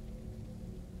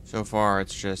 So far,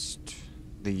 it's just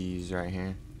these right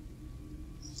here.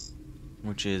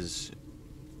 Which is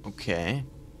okay.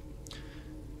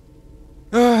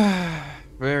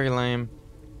 Very lame.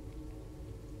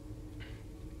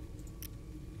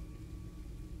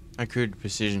 I could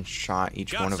precision shot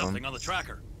each one of them. Something on the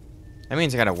tracker. That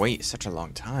means I gotta wait such a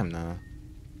long time, though.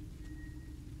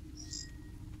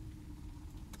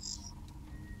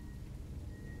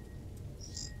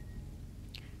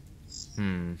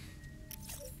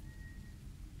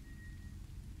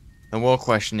 The real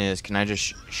question is, can I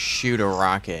just shoot a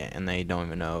rocket and they don't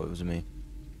even know it was me?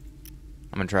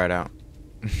 I'm gonna try it out.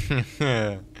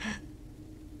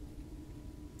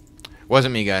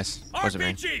 Wasn't me, guys. Wasn't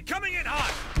me. RPG coming in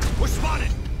hot. We're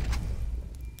spotted.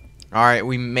 All right,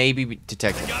 we may be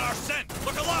detected. Got our scent.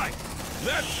 Look alive.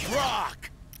 Let's rock.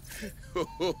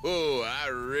 I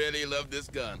really love this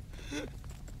gun.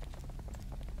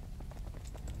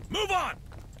 Move on.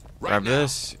 Grab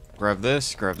this. Grab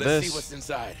this. Grab this. Let's see what's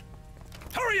inside.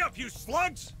 Hurry up, you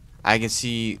slugs. I can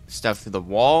see stuff through the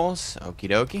walls. Okie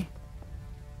dokie.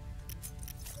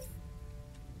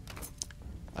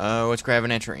 Let's grab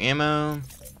an extra ammo.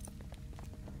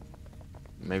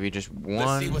 Maybe just one.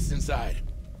 Let's see what's inside.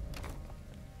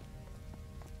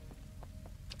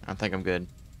 I think I'm good.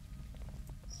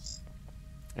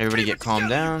 Everybody get calmed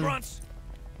down.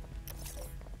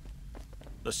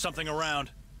 There's something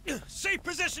around. Safe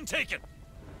position taken.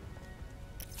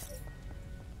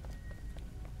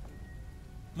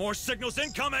 More signals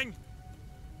incoming.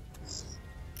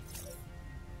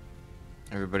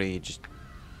 Everybody just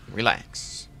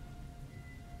relax.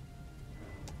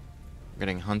 We're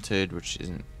getting hunted, which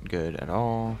isn't good at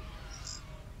all.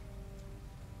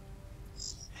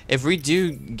 If we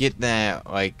do get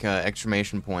that, like,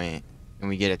 exclamation point, and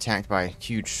we get attacked by a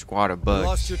huge squad of bugs...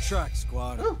 Lost your track,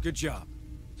 squad. Oh. Good job.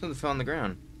 Something fell on the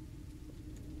ground.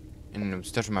 And it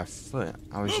was touching my foot.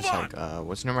 I was just like,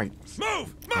 what's near my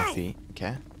feet?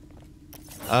 Okay.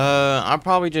 I'll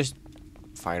probably just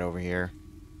fight over here.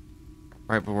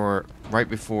 Right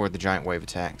before the giant wave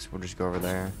attacks. We'll just go over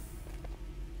there.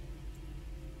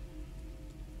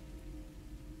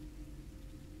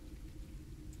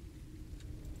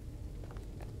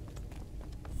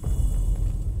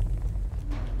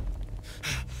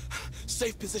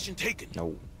 Safe position taken.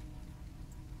 No.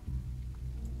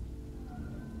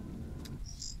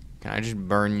 Can I just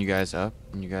burn you guys up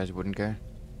and you guys wouldn't care?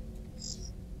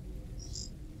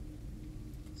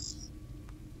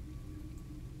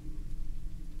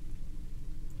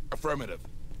 Affirmative.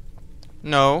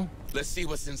 No. Let's see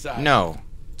what's inside. No.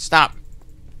 Stop.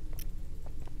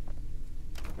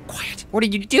 Quiet. What are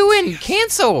you doing?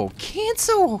 Cancel.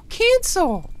 Cancel.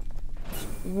 Cancel.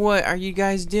 What are you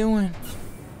guys doing?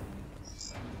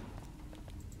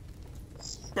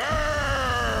 Burn!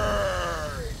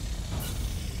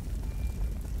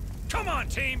 Come on,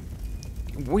 team.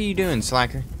 What are you doing,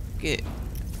 slacker? Get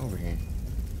over here.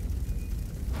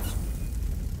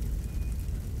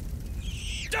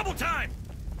 Double time.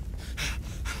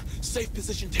 Safe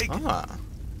position taken. Ah.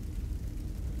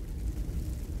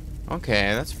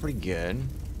 Okay, that's pretty good.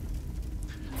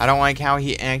 I don't like how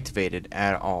he activated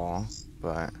at all,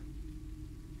 but...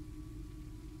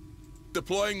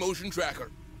 Deploying motion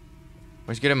tracker.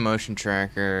 Let's get a motion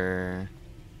tracker.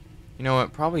 You know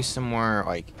what? Probably somewhere,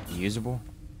 like, usable.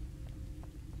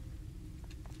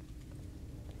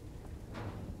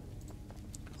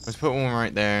 Let's put one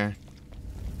right there.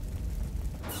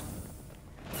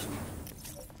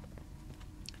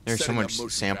 There's so much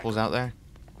samples out there.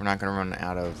 We're not going to run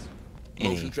out of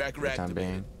any for the time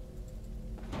being.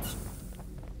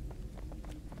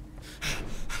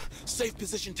 Safe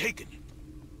position taken.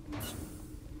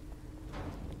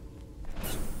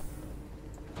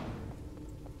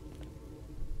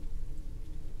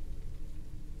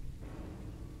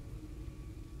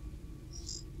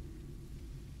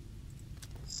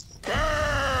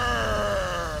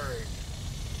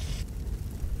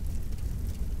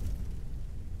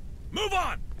 Move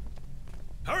on!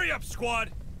 Hurry up,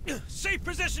 squad! Safe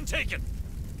position taken!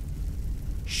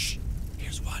 Shh!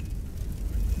 Here's one.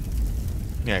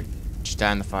 Yeah, just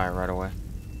die in the fire right away.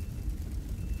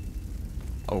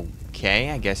 Okay,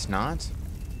 I guess not.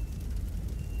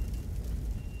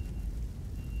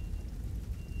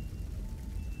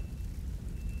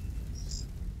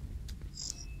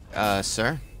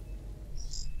 Sir?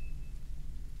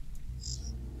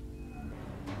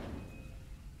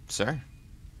 Sir?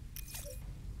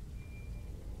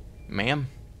 Ma'am?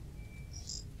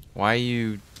 Why are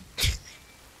you...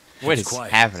 What is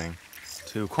happening?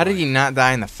 Too How did quiet. he not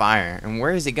die in the fire? And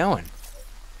where is he going?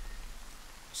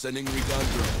 Sending recon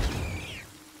drone.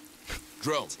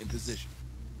 Drone in position.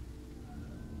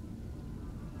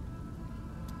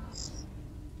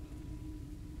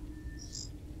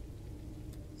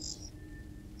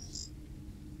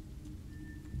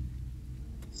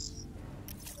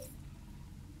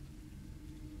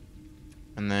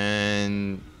 And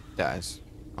then dies.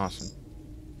 Awesome.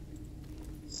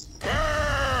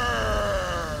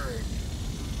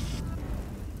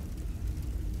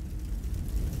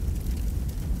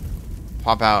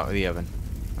 Pop out of the oven.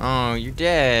 Oh, you're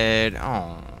dead.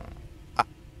 Oh.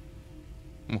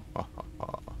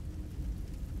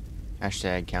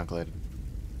 Hashtag calculated.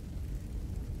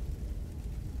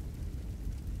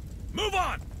 Move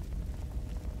on!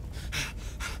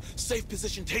 Safe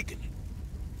position taken.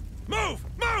 Move!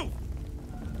 Move!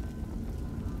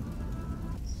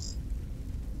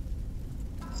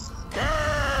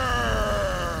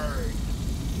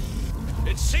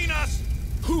 It's seen us!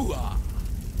 Hoo-ah!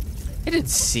 It didn't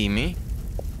see me.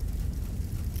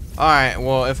 Alright,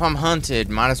 well, if I'm hunted,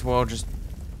 might as well just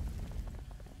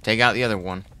take out the other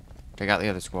one. Take out the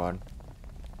other squad.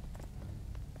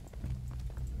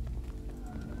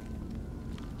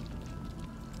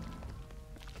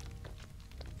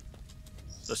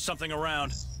 There's something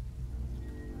around.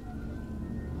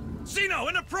 Xeno,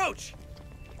 an approach!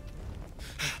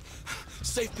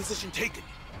 Safe position taken.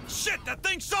 Shit, that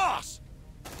thing saw us!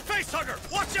 Facehugger,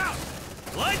 watch out!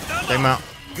 Light them Take him up! out.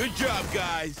 Good job,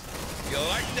 guys. You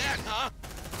like that, huh?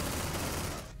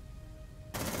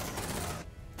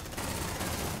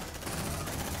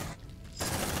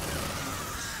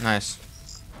 Nice.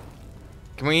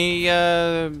 Can we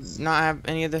not have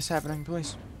any of this happening,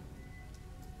 please?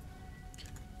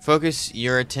 Focus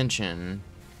your attention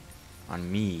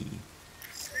on me.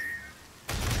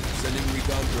 Sending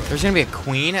recon drone. There's gonna be a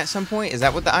queen at some point? Is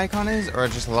that what the icon is? Or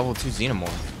just a level 2 Xenomorph?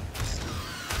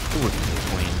 Who would be a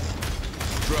queen?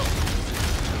 Drone.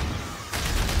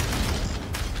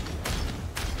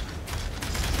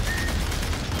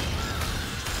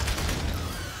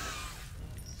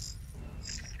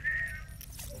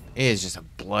 It is just a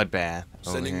bloodbath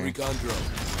over Sending here. recon drone.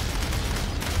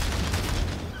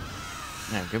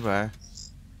 Yeah, goodbye.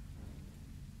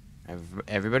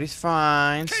 Everybody's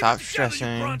fine. Stop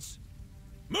stressing.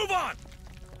 Move on!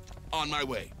 On my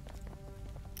way.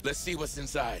 Let's see what's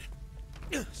inside.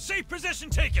 Safe position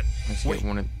taken! Let's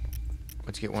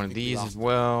get one of these as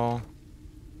well.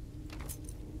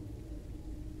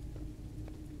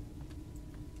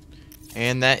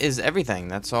 And that is everything.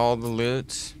 That's all the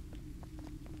loot.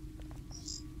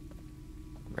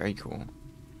 Very cool.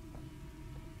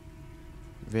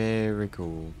 Very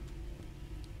cool.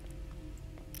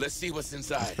 Let's see what's Let's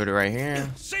inside. put it right here.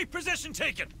 Safe position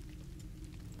taken!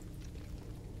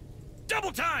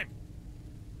 Double time!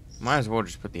 Might as well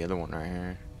just put the other one right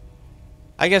here.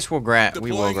 I guess we will grab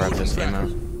this ammo.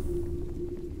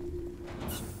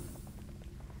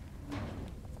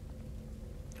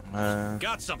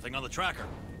 Got something on the tracker.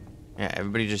 Yeah,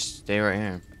 everybody just stay right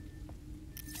here.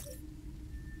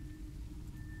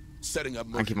 Setting up.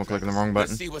 I keep on clicking the wrong button.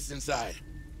 Let's see what's inside.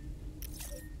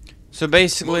 So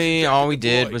basically, Motion all we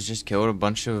did deployed. was just killed a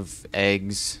bunch of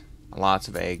eggs. Lots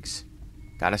of eggs.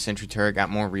 Got a sentry turret, got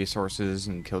more resources,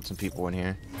 and killed some people in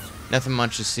here. Nothing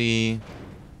much to see.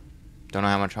 Don't know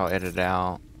how much I'll edit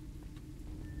out.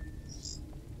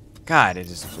 God, it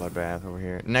is a bloodbath over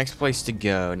here. Next place to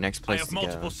go. Next I place have to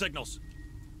multiple go. signals.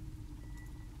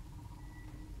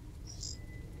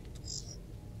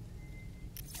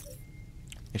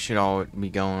 It should all be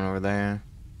going over there.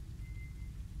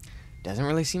 Doesn't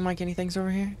really seem like anything's over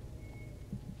here.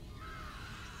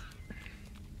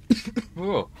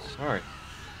 Whoa, sorry.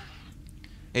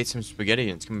 Ate some spaghetti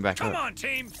and it's coming back Come up. on,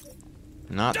 team!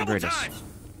 Not the Double greatest. time!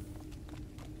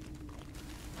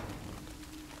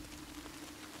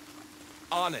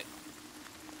 On it.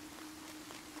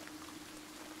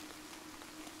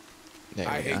 There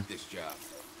I we go. hate this job.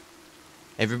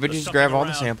 Everybody There's just grab something all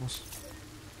the around. samples.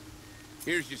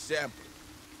 Here's your sample.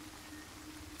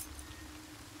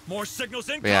 More signals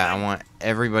But incoming! yeah, I want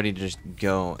everybody to just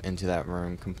go into that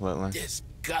room completely.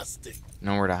 Disgusting.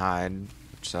 Nowhere to hide,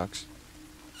 which sucks.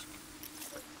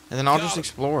 And then I'll just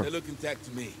explore They look intact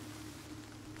to me.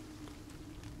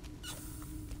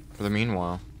 for the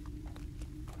meanwhile.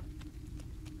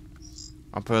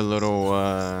 I'll put a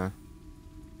little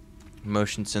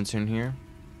motion sensor in here.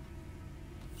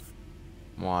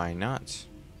 Why not?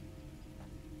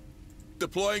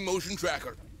 Deploying motion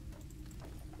tracker.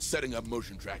 Setting up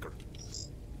motion tracker.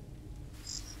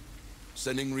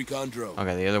 Sending recon drone.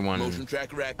 Okay, the other one. Motion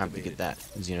tracker I have to activated. get that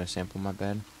Xeno sample, my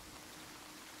bad.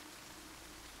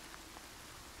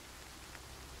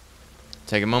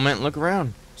 take a moment and look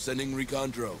around. Sending recon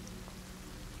drone.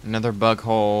 Another bug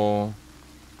hole.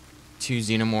 2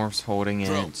 xenomorphs holding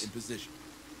Drone it. in position.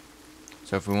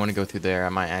 So if we want to go through there, I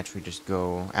might actually just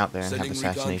go out there and have Sending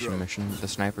recon assassination drone. mission with the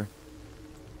sniper.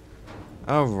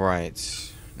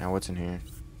 Alright. Now what's in here?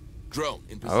 Drone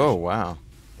in position. Oh, wow.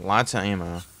 Lots of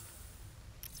ammo.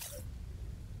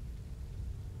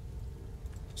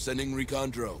 Sending recon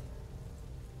drone.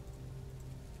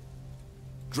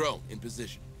 Drone in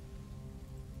position.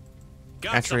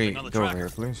 Got Actually, something on the go over tracker. here,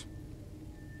 please.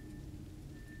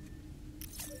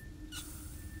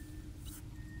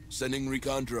 Sending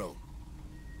recon drone.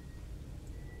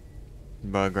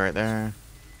 Bug right there.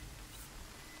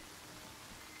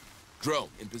 Drone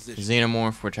in position.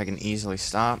 Xenomorph, which I can easily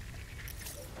stop.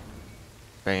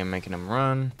 Bam, making him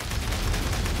run.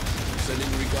 Sending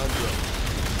recon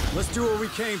drone. Let's do what we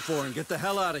came for and get the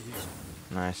hell out of here.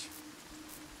 Nice.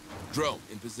 Drone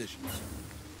in position.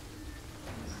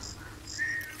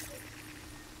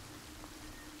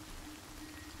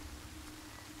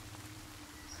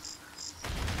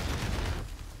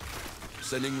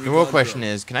 Sending The recon real question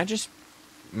drone. is, can I just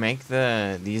make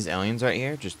these aliens right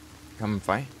here just come and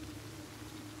fight?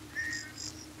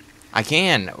 I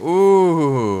can.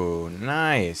 Ooh,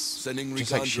 nice. Sending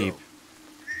Just recon like sheep. drone.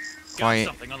 Quiet,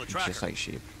 something on the just tracker. like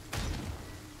sheep.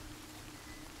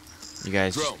 You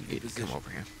guys Drone just in get, come position. over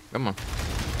here. Come on.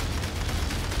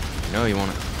 No, you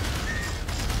want it.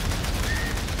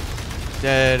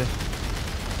 Dead.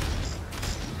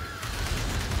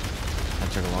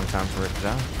 That took a long time for it to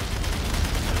die.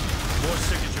 More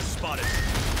signatures spotted.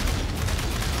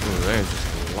 Ooh, there's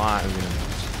just a lot of enemies.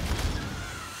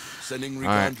 Sending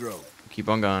recon Alright. drone. Keep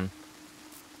on going.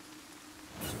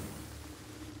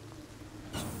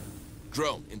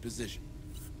 Drone in position.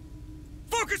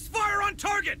 Focus fire on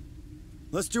target!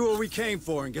 Let's do what we came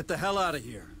for and get the hell out of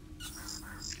here.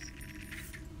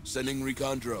 Sending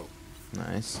recon drone.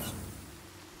 Nice.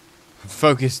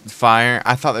 Focused fire.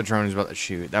 I thought the drone was about to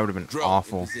shoot. That would have been Drone in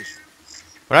awful. position.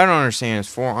 What I don't understand is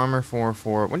 4 armor,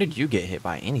 4. When did you get hit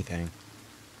by anything?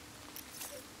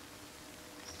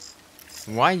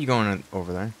 Why are you going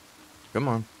over there? Come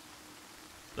on.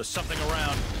 There's something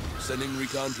around. Sending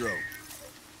recon drone.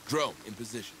 Drone in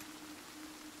position.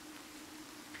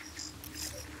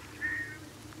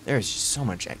 There's just so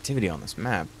much activity on this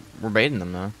map. We're baiting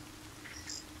them though.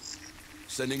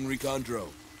 Sending recon drone.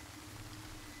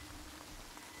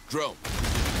 Drone.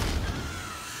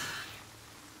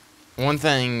 One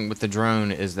thing with the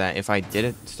drone is that if I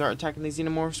did start attacking these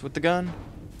xenomorphs with the gun,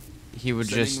 he would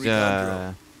Sending just recon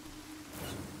drone.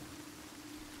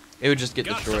 it would just get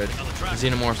Got destroyed. something on the tracker. The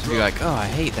xenomorphs would be like, "Oh, I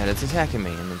hate that it's attacking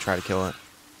me," and then try to kill it.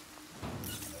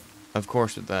 Of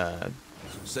course, with the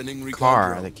Sending recon car,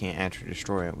 drone. they can't actually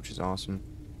destroy it, which is awesome.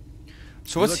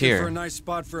 So You what's looking here? for a nice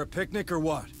spot for a picnic or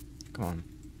what? Come on.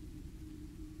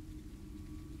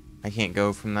 I can't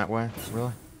go from that way,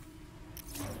 really?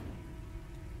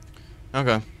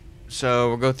 Okay. So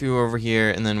we'll go through over here,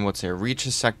 and then what's here? Reach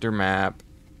a sector map,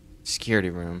 security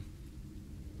room.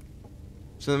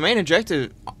 So the main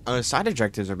objective, side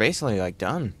objectives are basically like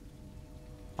done.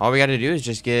 All we got to do is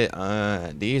just get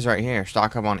these right here,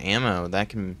 stock up on ammo. That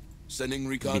can Sending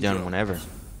recon be done drone. whenever.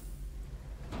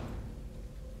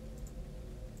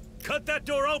 Cut that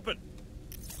door open!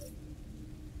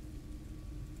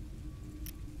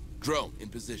 Drone in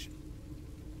position.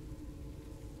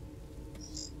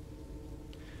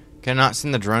 Can I not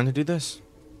send the drone to do this?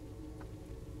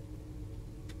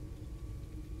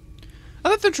 I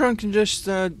thought the drone can just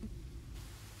cut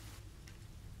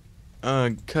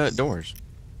doors.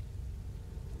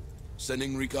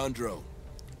 Sending recon drone.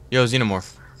 Yo,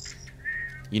 Xenomorph.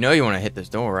 You know you want to hit this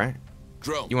door, right?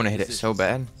 Drone. You want to hit it so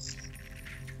bad.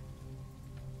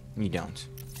 You don't.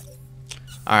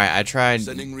 Alright, I tried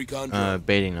Sending recon drone.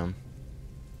 baiting them.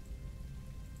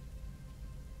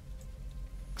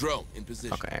 Drone in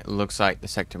position. Okay, it looks like the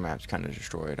sector map's kind of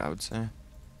destroyed, I would say.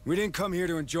 We didn't come here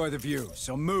to enjoy the view,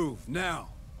 so move now.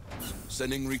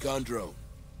 Sending recon drone.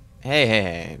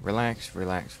 Hey, relax,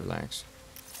 relax, relax.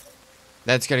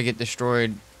 That's gonna get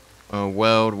destroyed.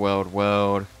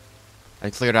 Weld. I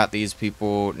cleared out these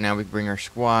people. Now we bring our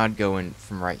squad going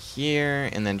from right here,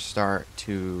 and then start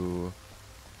to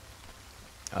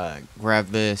grab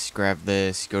this,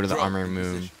 go to the Drone armory in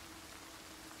room. position.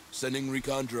 Sending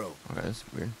recon drone. Okay, that's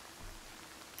weird.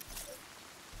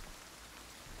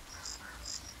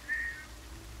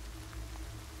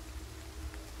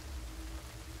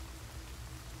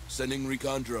 Sending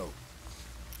recon drone.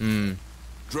 Hmm.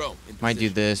 Drone in Might do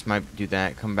position. this, might do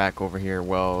that. Come back over here,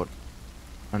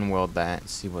 unweld that,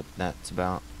 see what that's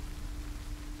about.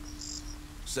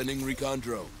 Sending recon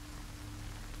drone.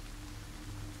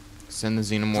 Send the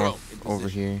Xenomorph over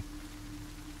here.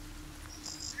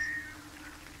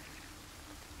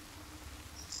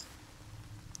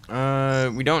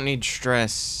 We don't need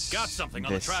stress. Got something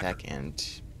on this the tracker.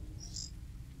 second.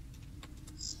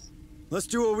 Let's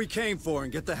do what we came for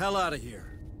and get the hell out of here.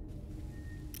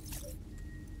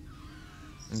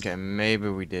 Okay, maybe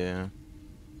we do.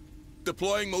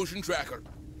 Deploying motion tracker.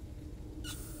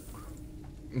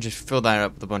 Just fill that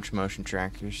up with a bunch of motion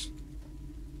trackers.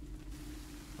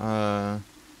 On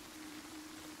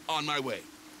my way.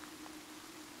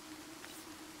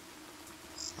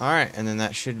 Alright, and then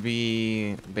that should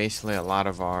be basically a lot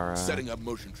of our... Setting up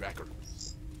motion tracker.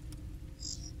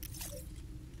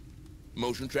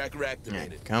 Motion tracker yeah,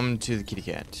 activated. come to the kitty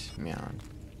cat. Meow.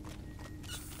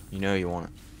 You know you want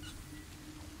it.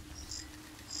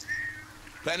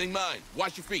 Planning mine.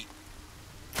 Watch your feet.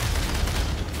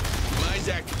 Mine's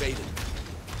activated.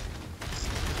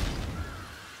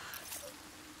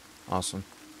 Awesome.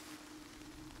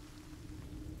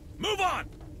 Move on.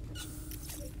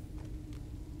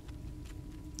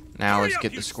 Now Hurry let's up,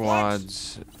 get you the slugs!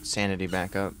 squad's sanity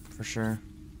back up for sure.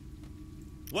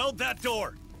 Weld that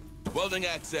door. Welding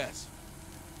access.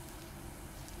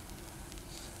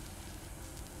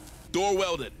 Door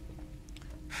welded.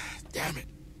 Damn it.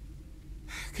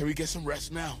 Can we get some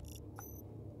rest now?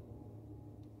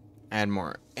 Add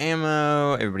more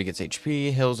ammo. Everybody gets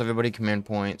HP, heals everybody, command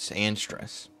points, and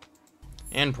stress.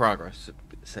 And progress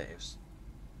saves.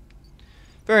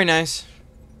 Very nice.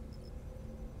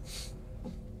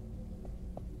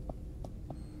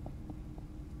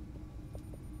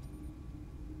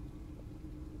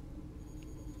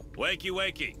 Wakey,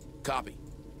 wakey. Copy.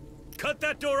 Cut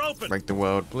that door open. Break the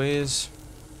weld, please.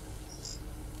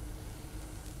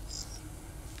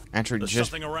 Actually, There's just...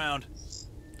 something around.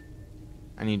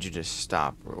 I need you to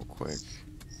stop real quick.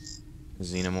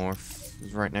 Xenomorph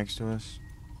is right next to us.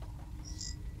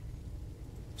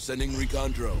 Sending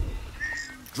recon drone.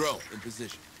 Drone in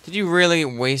position. Did you really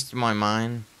waste my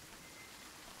mine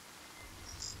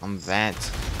on that?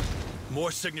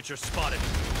 More signatures spotted.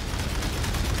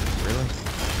 Really?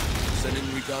 Sending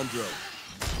recon drone.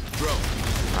 Drone.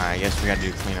 Alright, I guess we gotta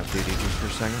do cleanup duty just for a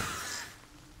second.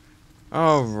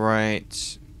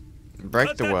 Alright. Break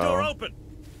Cut the that door well. open.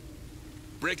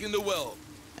 Breaking the well.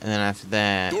 And then after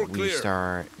that, Door we clear.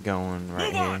 start going right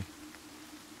Move here. on.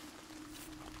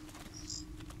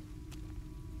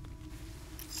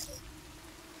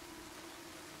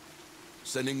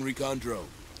 Sending recon drone.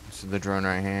 So the drone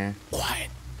right here. Quiet.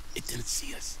 It didn't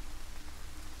see us.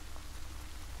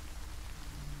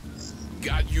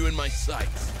 Got you in my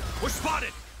sights. We're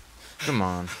spotted. Come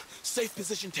on. Safe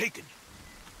position taken.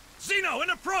 Xeno, an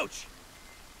approach.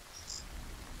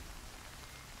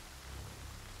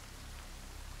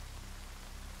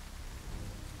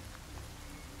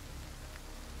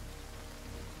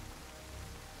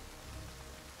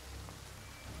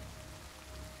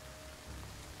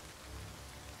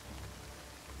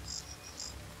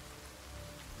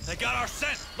 They got our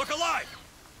scent. Look alive.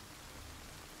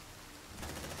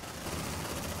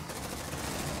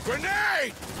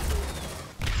 Grenade!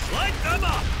 Light them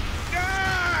up.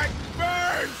 Ah!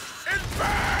 Burn! It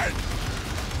burns!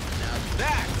 Now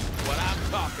that's what I'm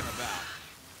talking about.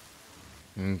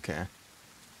 Okay.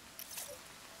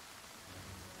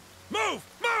 Move!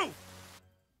 Move!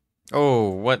 Oh,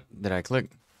 what did I click?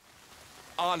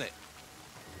 On it.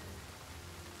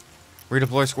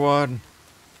 Redeploy squad.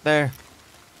 There.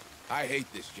 I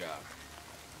hate this job.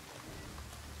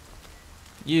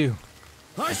 You.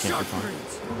 I can't shot be fine.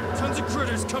 brains. Tons of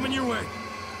critters coming your way.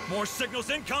 More signals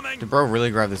incoming. Did bro really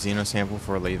grab the Xeno sample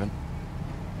before leaving?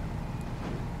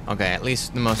 Okay, at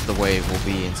least the most of the wave will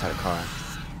be inside a car.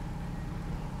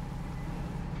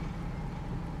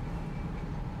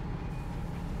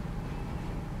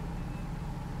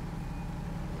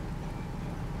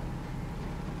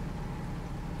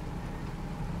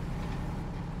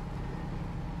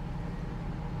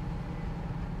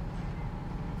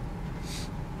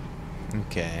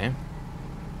 Okay.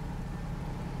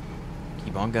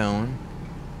 Keep on going.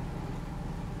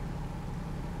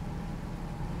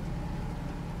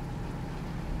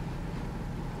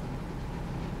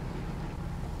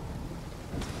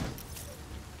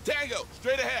 Tango,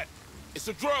 straight ahead. It's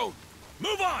a drone.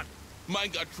 Move on. Mine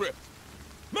got tripped.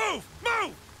 Move!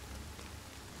 Move!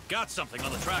 Got something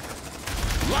on the tracker.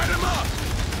 Light him up!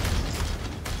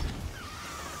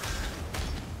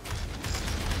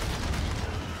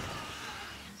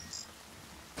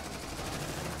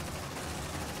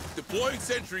 Deploying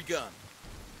sentry gun.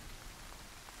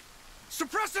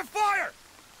 Suppressive fire!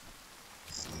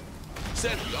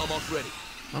 Sentry almost ready.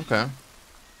 Okay.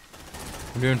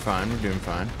 We're doing fine, we're doing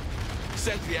fine.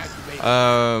 Sentry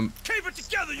activated. Keep it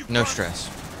together, you No grunts. stress.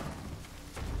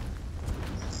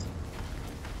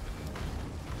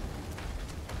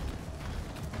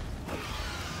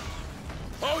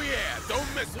 Oh yeah,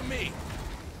 don't mess with me.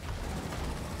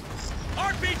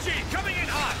 RPG coming in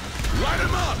hot. Light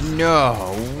him up.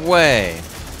 No way.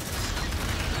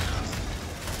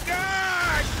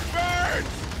 God, burn!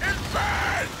 It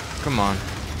burns! Come on.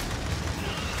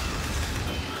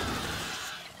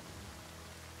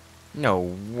 No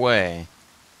way.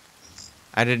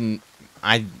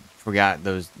 I forgot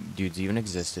those dudes even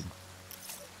existed.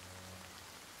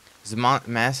 Is the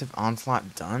massive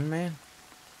onslaught done, man?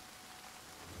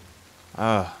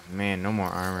 Oh, man, no more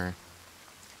armor.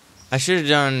 I should have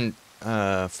done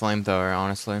flamethrower,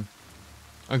 honestly.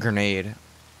 A grenade.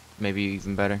 Maybe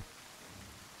even better.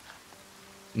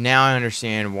 Now I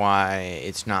understand why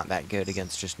it's not that good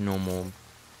against just normal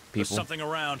people. There's something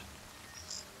around.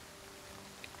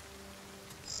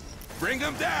 Bring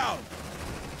him down!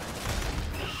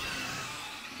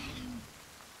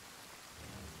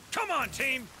 Come on,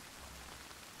 team!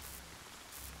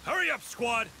 Hurry up,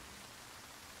 squad!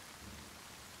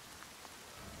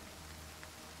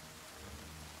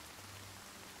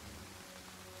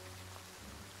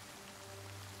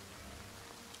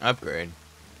 Upgrade.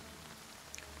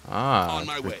 Ah, On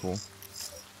my that's pretty way. cool.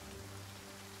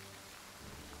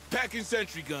 Packing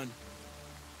sentry gun.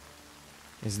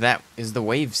 Is the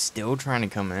wave still trying to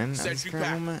come in at this Sentry current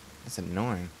pack. moment? That's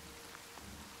annoying.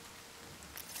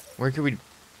 Where could we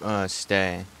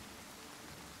stay?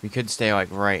 We could stay like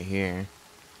right here.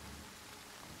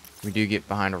 We do get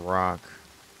behind a rock.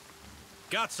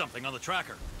 Got something on the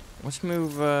tracker. Let's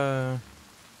move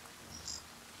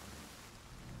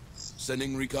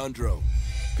Sending recon drone.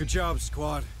 Good job,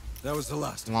 squad. That was the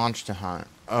last. launch to hunt.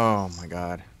 Oh my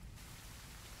god.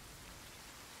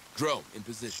 Drone in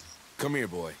position. Come here,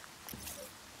 boy.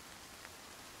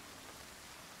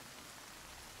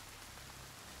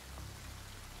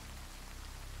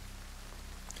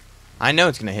 I know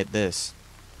it's gonna hit this.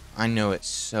 I know it's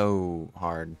so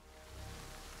hard.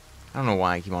 I don't know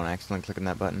why I keep on accidentally clicking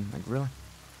that button. Like, really?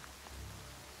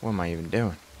 What am I even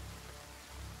doing?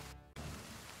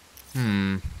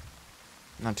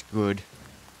 Not good.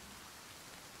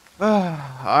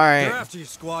 Alright. They're after you,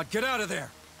 squad. Get out of there.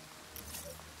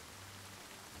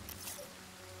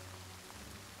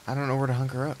 I don't know where to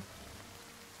hunker up.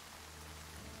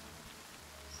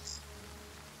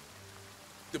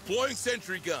 Deploying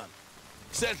sentry gun.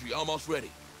 Sentry almost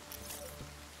ready.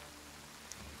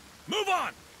 Move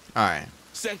on! Alright.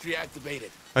 Sentry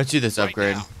activated. Let's do this Right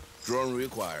upgrade. now. Drone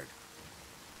reacquired.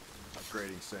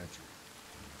 Upgrading sentry.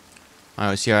 Alright,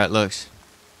 let's see how it looks.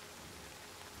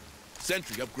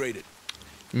 Sentry upgraded.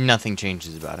 Nothing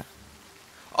changes about it.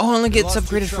 Oh, only gets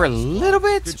Lost your upgraded for a shot, squad. little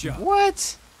bit? Good job.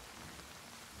 What?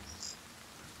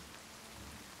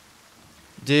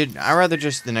 Dude, I'd rather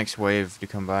just the next wave to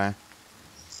come by.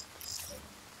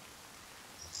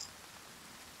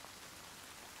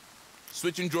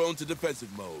 Switching drone to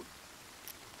defensive mode.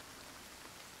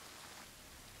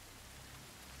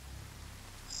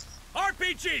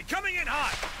 RPG coming in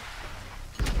hot!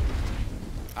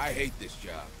 I hate this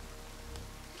job.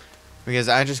 Because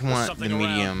I just want the something around.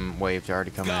 medium wave to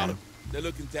already come Got in. 'em. They're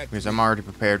looking tactical. Because I'm already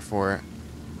prepared for it.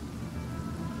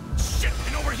 Shit,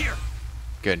 and over here!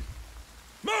 Good.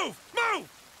 Move! Move!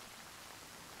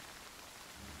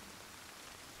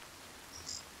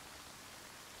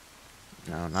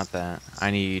 No, not that.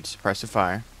 I need suppressive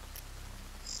fire.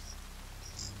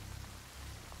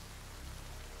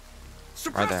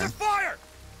 Right there. Suppressive fire!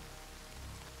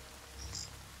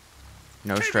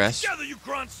 No Keep it stress. together, you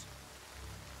grunts!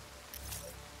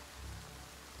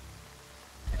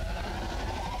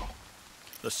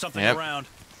 There's something Yep. around.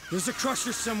 There's a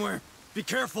crusher somewhere. Be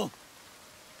careful.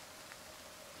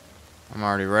 I'm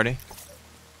already ready.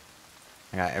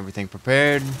 I got everything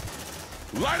prepared.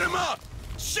 Light him up!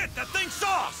 Shit, that thing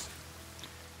saw us!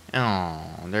 Oh,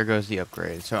 there goes the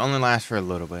upgrade. So it only lasts for a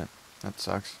little bit. That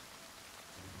sucks.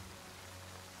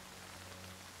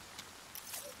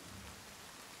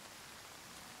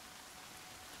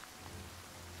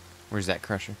 Where's that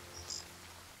crusher?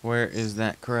 Where is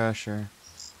that crusher?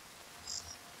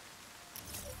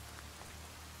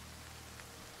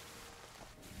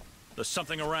 There's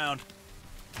something around.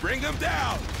 Bring them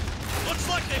down! Looks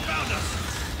like they found us!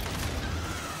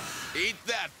 Eat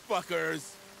that,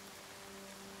 fuckers!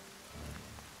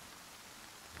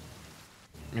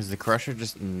 Is the crusher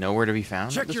just nowhere to be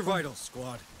found? at Check this your point? vitals,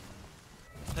 squad.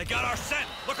 They got our scent!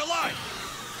 Look alive!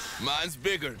 Mine's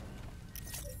bigger.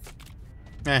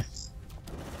 Eh.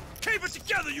 Keep it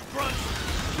together, you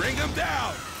grunts! Bring them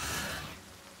down!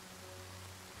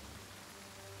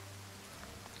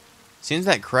 Seems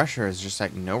that Crusher is just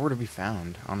like nowhere to be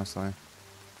found, honestly.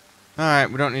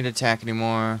 Alright, we don't need to attack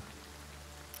anymore.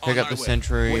 Pick up the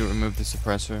sentry, remove the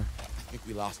suppressor. I think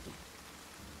we lost him.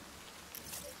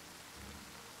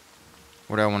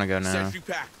 Where do I want to go now? Sentry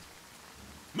packed.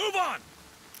 Move on!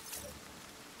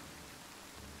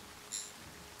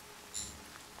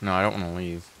 No, I don't want to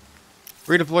leave.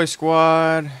 Redeploy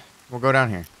squad. We'll go down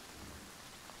here.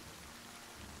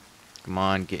 Come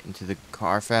on, get into the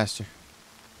car faster.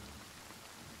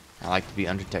 I like to be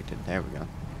undetected. There we go.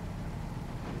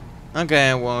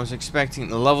 Okay, well, I was expecting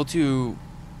the level 2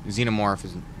 Xenomorph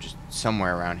is just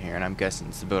somewhere around here, and I'm guessing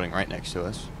it's the building right next to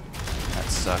us. That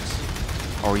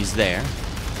sucks. Or he's there.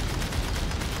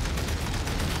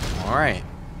 Alright.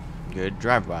 Good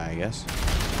drive-by, I guess.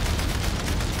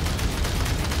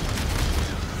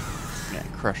 Yeah,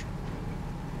 crush it.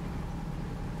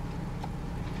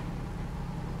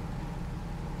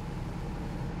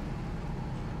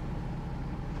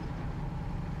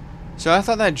 So I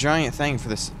thought that giant thing for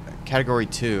this category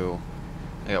 2,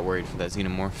 I got worried for that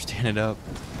Xenomorph standing up.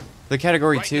 The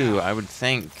category 2, I would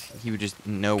think he would just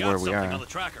know where we are. On the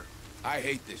tracker. I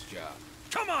hate this job.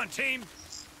 Come on, team!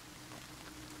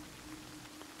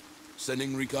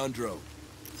 Sending recon drone.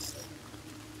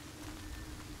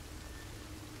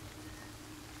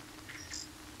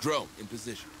 Drone in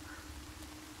position.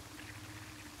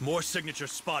 More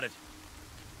signatures spotted.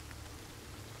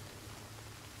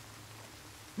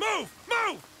 Move!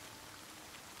 Move!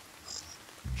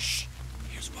 Shh.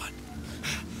 Here's one.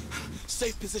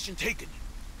 Safe position taken.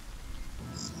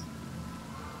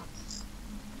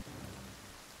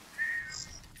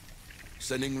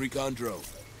 Sending recon drone.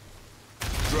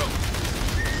 Drone.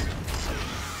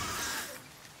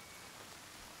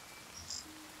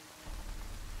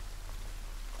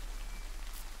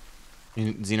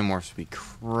 Xenomorphs would be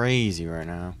crazy right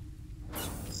now.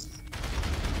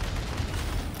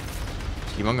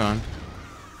 Keep on going.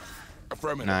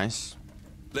 Affirmative. Nice.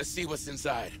 Let's see what's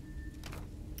inside.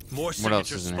 More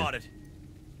signatures spotted.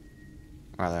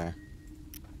 Are there?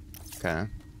 Okay.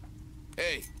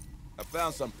 Hey, I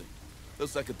found something.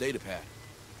 Looks like a data pad.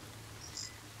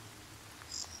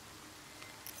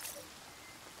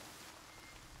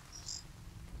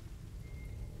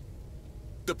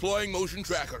 Deploying motion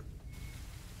tracker.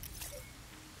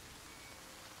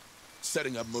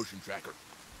 Setting up motion tracker.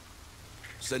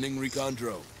 Sending recon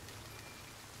drone.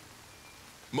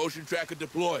 Motion tracker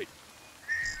deployed.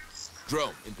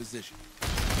 Drone in position.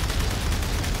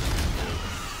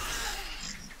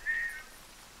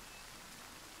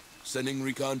 Sending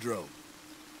recon drone.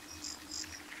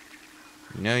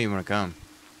 You know you want to come.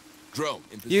 Drone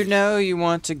in position. You know you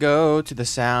want to go to the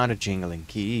sound of jingling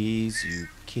keys, you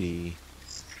kitty.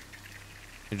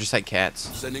 They're just like cats.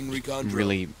 Sending recon drone.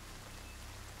 Really,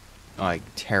 like,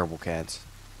 terrible cats.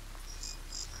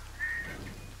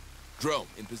 Drone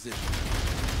in position.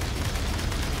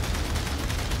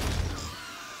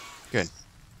 Good.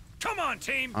 Come on,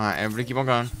 team! Alright, everybody keep on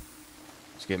going.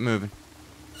 Let's get moving.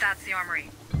 That's the armory.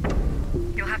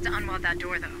 You'll have to unwad that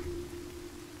door, though.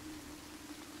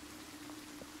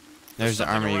 There's the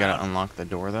armory. You gotta unlock the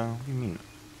door, though? What do you mean?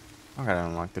 I gotta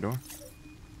unlock the door.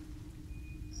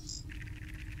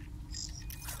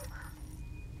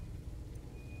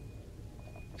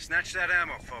 Snatch that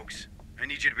ammo, folks. I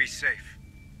need you to be safe.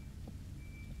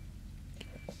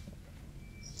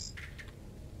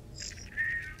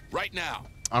 Right now.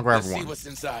 I'll grab Let's one. see what's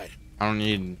inside. I don't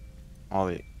need all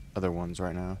the other ones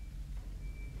right now.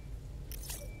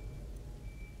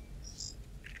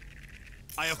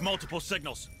 I have multiple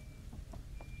signals.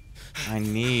 I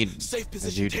need Safe the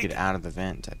position dude to get taken. out of the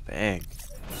vent. I beg.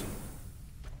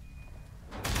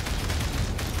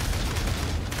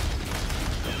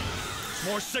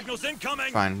 More signals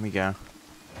incoming! Fine, we go.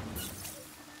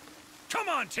 Come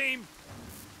on, team!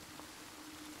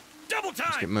 Double Let's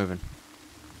time! get moving.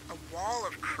 A wall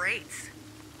of crates.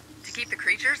 To keep the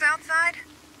creatures outside?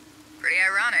 Pretty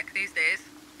ironic these days.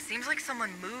 Seems like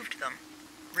someone moved them.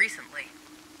 Recently.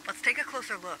 Let's take a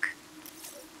closer look.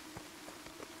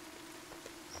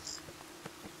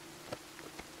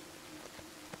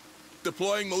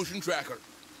 Deploying motion tracker.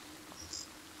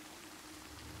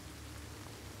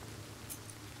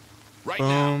 Right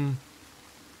now. Boom.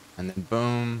 And then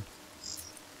boom.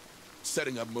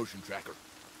 Setting up motion tracker.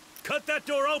 Cut that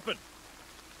door open!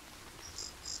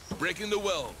 Breaking the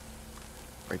well.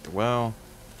 Break the well.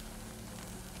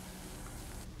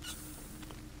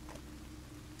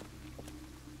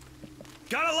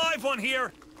 Got a live one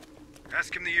here!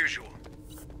 Ask him the usual.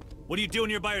 What are you doing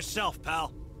here by yourself,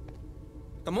 pal?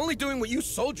 I'm only doing what you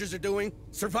soldiers are doing,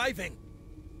 surviving.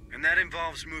 And that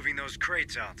involves moving those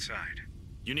crates outside.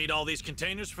 You need all these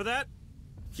containers for that?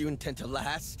 You intend to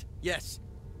last? Yes.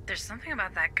 There's something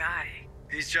about that guy.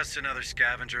 He's just another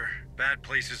scavenger. Bad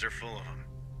places are full of them.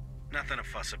 Nothing to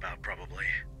fuss about, probably.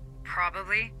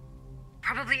 Probably?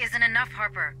 Probably isn't enough,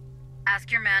 Harper.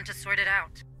 Ask your man to sort it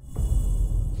out.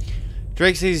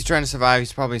 Drake says he's trying to survive.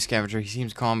 He's probably a scavenger. He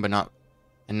seems calm, but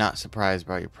not surprised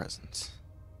by your presence.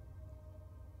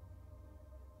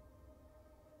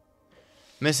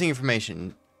 Missing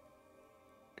information.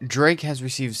 Drake has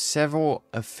received several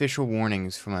official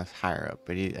warnings from a higher up,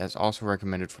 but he has also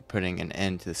recommended for putting an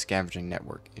end to the scavenging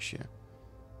network issue.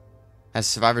 Has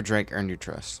Survivor Drake earned your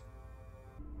trust?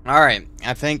 Alright,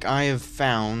 I think I have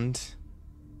found...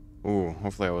 Ooh,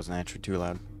 hopefully I wasn't actually too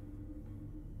loud.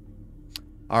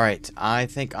 Alright, I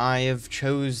think I have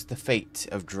chose the fate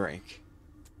of Drake.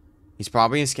 He's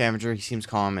probably a scavenger. He seems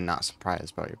calm and not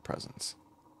surprised by your presence.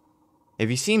 If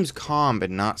he seems calm but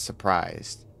not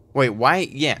surprised... Wait, why?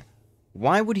 Yeah.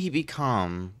 Why would he be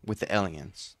calm with the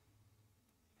aliens?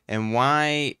 And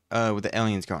why, with the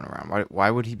aliens going around?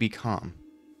 Why would he be calm?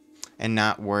 And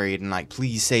not worried and like,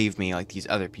 please save me like these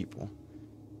other people?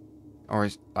 Or,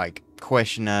 like,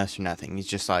 question us or nothing. He's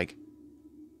just like,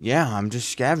 yeah, I'm just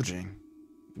scavenging.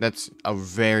 That's a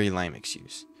very lame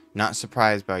excuse. Not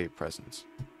surprised by your presence.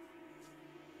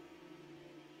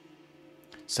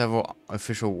 Several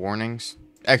official warnings.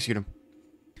 Execute him.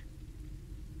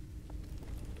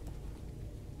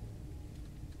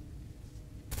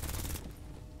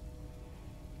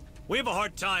 We have a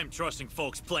hard time trusting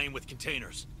folks playing with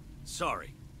containers.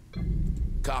 Sorry.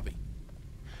 Copy.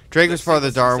 Drake was part of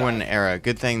the Darwin era.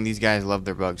 Good thing these guys love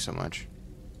their bugs so much.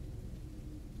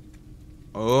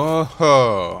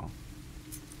 Oh.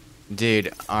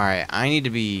 Dude, alright. I need to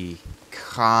be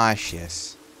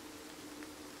cautious.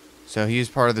 So he was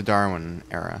part of the Darwin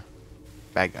era.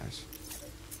 Bad guys.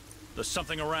 There's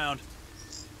something around.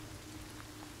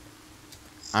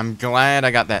 I'm glad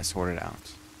I got that sorted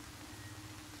out.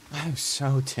 I was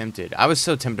so tempted. I was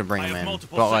so tempted to bring him in.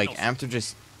 But, like, after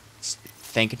just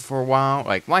thinking for a while,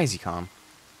 like, why is he calm?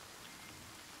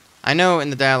 I know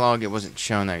in the dialogue it wasn't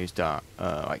shown that he's,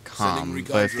 like, calm.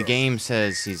 But if the game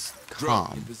says he's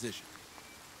calm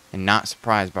and not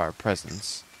surprised by our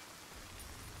presence...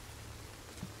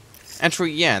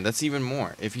 Actually, yeah, that's even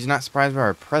more. If he's not surprised by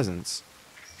our presence,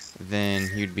 then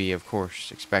he'd be, of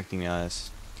course, expecting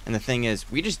us. And the thing is,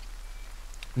 we just...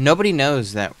 Nobody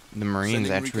knows that the Marines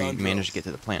actually managed to get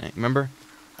to the planet. Remember?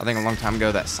 I think a long time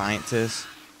ago, that scientist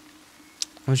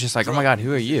was just like, oh my god,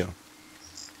 who are you?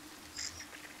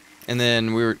 And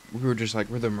then we were just like,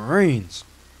 we're the Marines.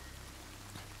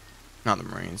 Not the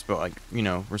Marines, but like, you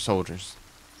know, we're soldiers.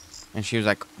 And she was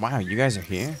like, wow, you guys are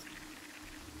here?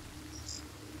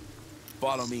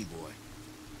 Follow me, boy.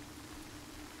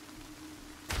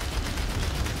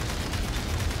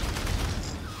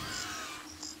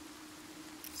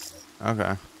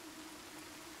 Okay.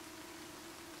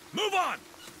 Move on.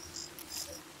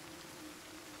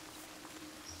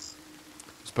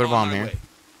 Let's put a bomb here.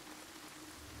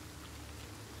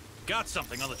 Got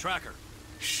something on the tracker.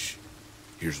 Shh.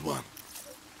 Here's one.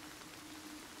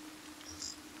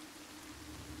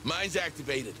 Mine's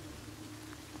activated.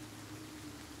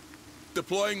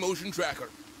 Deploying motion tracker.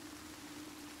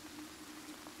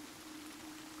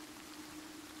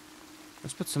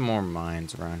 Let's put some more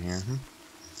mines around here.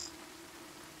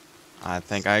 I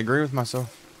think I agree with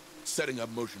myself. Setting up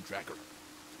motion tracker.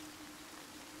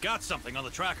 Got something on the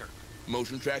tracker.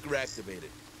 Motion tracker activated.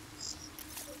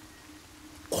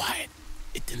 Quiet.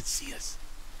 It didn't see us.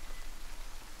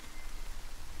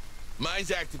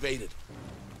 Mine's activated.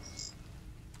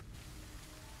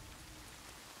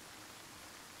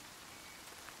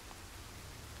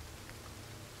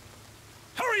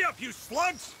 Hurry up, you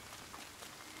slugs!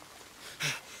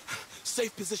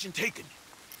 Safe position taken.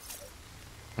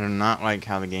 I do not like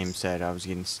how the game said I was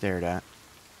getting stared at.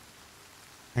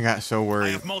 I got so worried.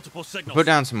 I have multiple signals. Put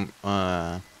down some,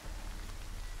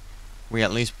 we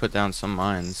at least put down some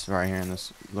mines right here in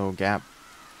this little gap.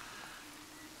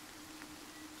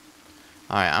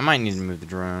 Alright, I might need to move the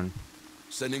drone.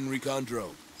 Sending recon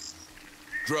drone.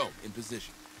 Drone in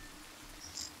position.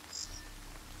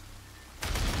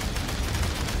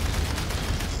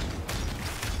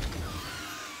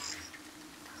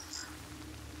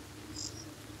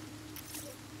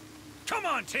 Come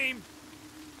on, team!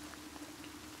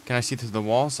 Can I see through the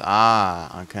walls?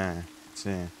 Ah, okay. Let's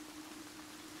see.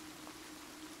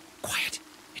 Quiet.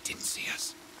 It didn't see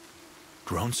us.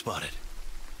 Drone spotted.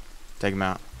 Take him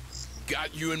out.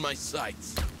 Got you in my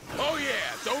sights. Oh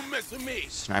yeah, don't mess with me.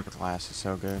 Sniper class is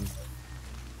so good.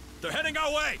 They're heading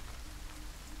our way.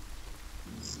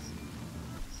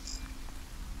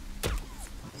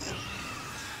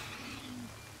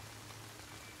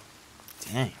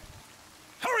 Dang.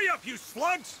 Hurry up, you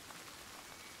slugs!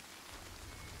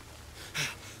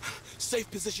 Safe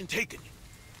position taken.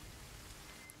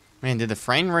 Man, did the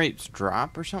frame rates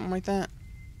drop or something like that?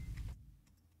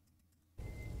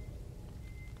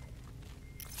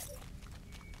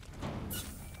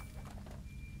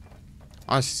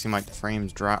 Honestly, seemed like the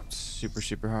frames dropped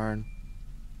super hard.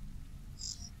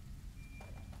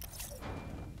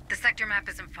 The sector map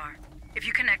isn't far. If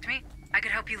you connect me, I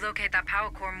could help you locate that power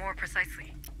core more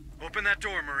precisely. Open that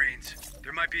door, Marines.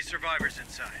 There might be survivors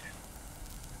inside.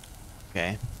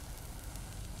 Okay.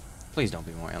 Please don't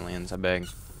be more aliens, I beg.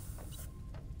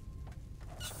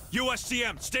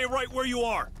 USCM, stay right where you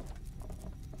are.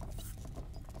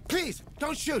 Please,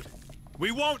 don't shoot.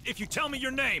 We won't if you tell me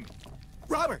your name.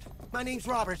 Robert. My name's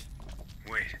Robert.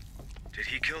 Wait, did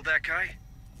he kill that guy?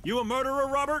 You a murderer,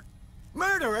 Robert?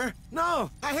 Murderer?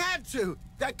 No, I had to.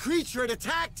 That creature had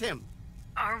attacked him.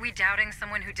 Are we doubting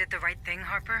someone who did the right thing,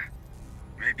 Harper?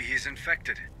 Maybe he's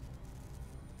infected.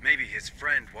 Maybe his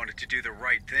friend wanted to do the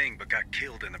right thing but got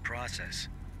killed in the process.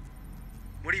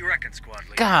 What do you reckon, squad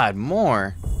leader? God,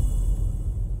 more.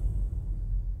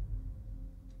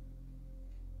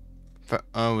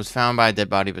 Was found by a dead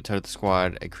body but told the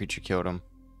squad a creature killed him.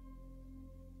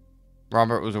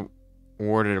 Robert was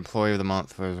awarded Employee of the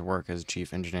Month for his work as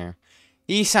chief engineer.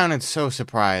 He sounded so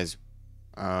surprised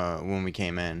when we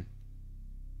came in.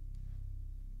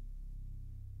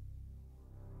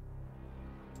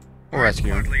 We'll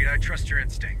rescue him. Squad lead, I trust your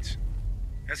instincts.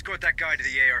 Escort that guy to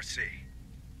the ARC.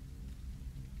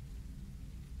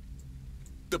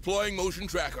 Deploying motion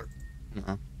tracker.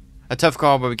 A tough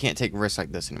call, but we can't take risks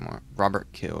like this anymore.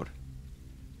 Robert killed.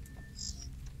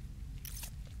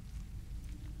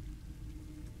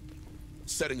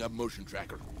 Setting up motion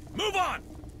tracker. Move on!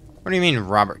 What do you mean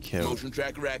Robert killed? Motion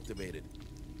tracker activated.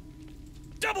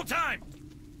 Double time!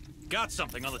 Got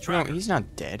something on the No, tracker. he's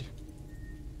not dead.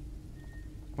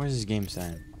 What is this game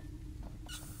saying?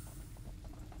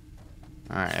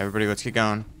 Alright, everybody, let's get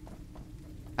going.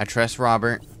 I trust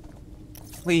Robert.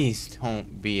 Please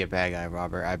don't be a bad guy,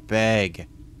 Robert. I beg.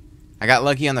 I got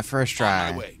lucky on the first try.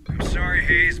 On my way. I'm sorry,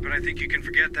 Hayes, but I think you can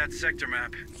forget that sector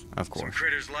map. Of Some course.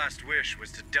 critter's last wish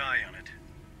was to die on it.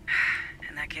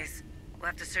 In that case, we'll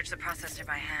have to search the processor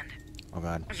by hand. Oh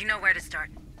god. You know where to start,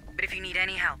 but if you need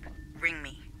any help, ring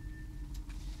me.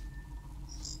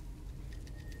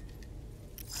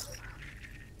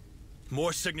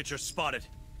 More signatures spotted.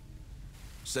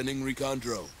 Sending recon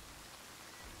drone.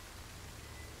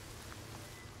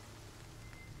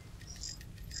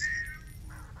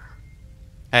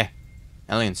 Hey,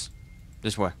 aliens.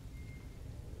 This way.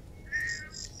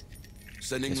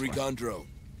 Sending This way. recon drone.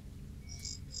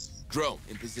 Drone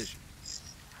in position.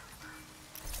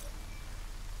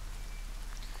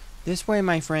 This way,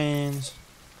 my friends.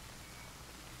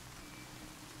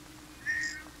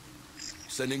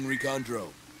 Sending recon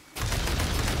drone.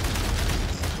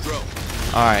 Drone.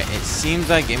 Alright, it seems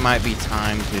like it might be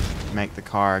time to make the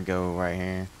car go right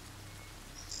here.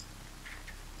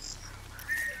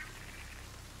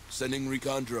 Sending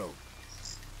recon drone.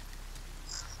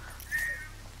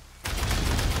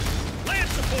 Land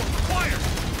support required!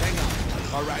 Hang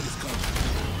on. Our ride is coming.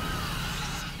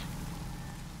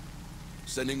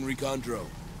 Sending recon drone.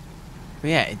 But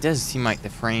yeah, it does seem like the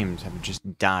frames have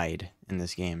just died in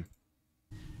this game.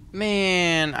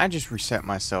 Man, I just reset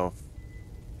myself.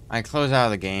 I closed out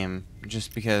of the game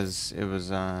just because it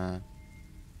was Land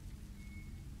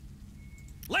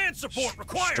support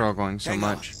required! struggling so Hang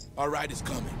much. on. Our ride is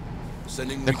coming.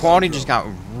 Sending The recon quality drone. just got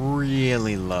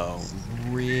really low.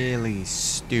 Really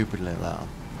stupidly low.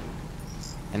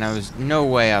 And I was no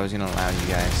way I was gonna allow you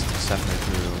guys to suffer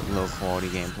through low quality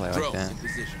gameplay like Drone that. in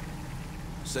position.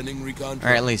 Sending recon Or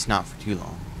drone. at least not for too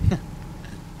long.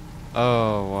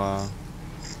 Oh wow.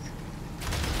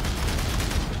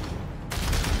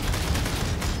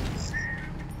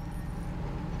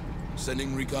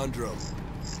 Sending recon drone.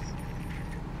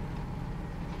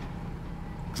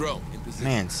 Drone in position.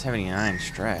 Man, 79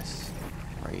 stress.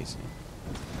 Crazy.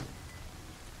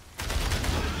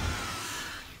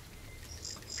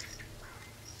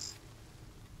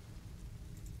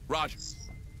 Roger.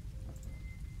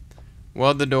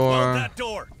 Weld the door. Weld that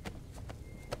door!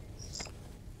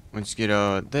 Let's get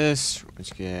this.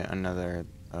 Let's get another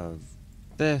of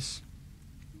this.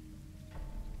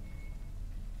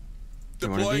 Get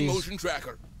one of Deploying these. motion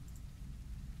tracker.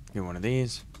 Get one of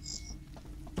these.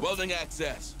 Welding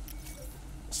access.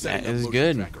 That Setting up is motion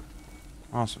good. tracker.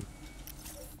 Awesome.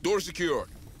 Door secured.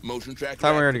 Motion tracker.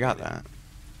 Thought we already got activated. that.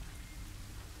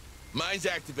 Mines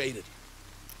activated.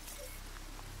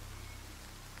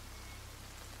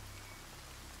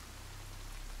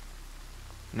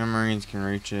 No Marines can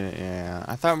reach it. Yeah,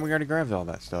 I thought we already grabbed all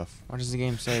that stuff. Why does the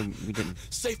game say we didn't?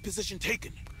 Safe position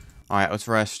taken. All right, let's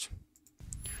rest.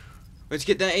 Let's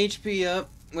get that HP up.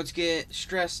 Let's get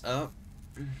stress up.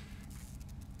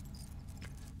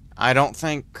 I don't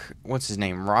think, what's his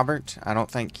name, Robert? I don't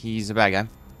think he's a bad guy.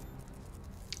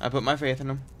 I put my faith in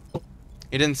him.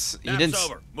 He didn't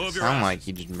sound like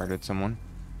he just murdered someone.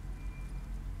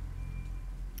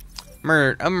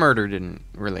 A murder didn't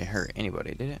really hurt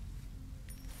anybody, did it?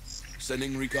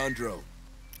 Sending recon drone.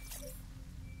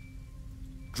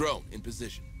 Drone in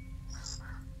position.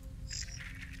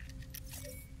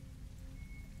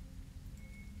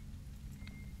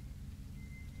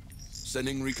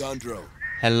 Sending recon drone.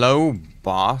 Hello,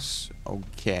 boss.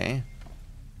 Okay.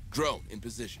 Drone in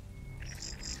position.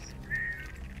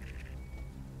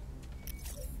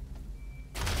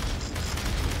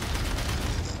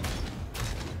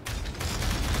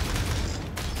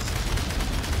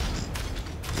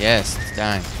 Yes, it's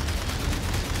dying.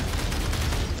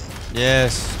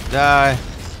 Yes, die.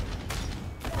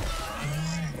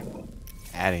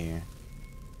 Out of here.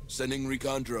 Sending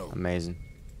recon drone. Amazing.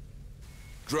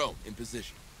 Drone in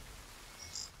position.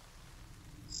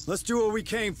 Let's do what we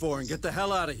came for and get the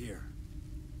hell out of here.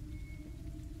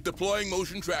 Deploying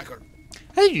motion tracker.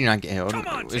 How did you not get healed?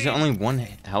 On, Is it only one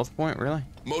health point, really?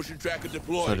 Motion tracker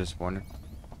deployed. So disappointed.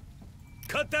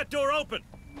 Cut that door open.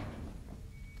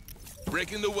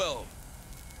 Breaking the well.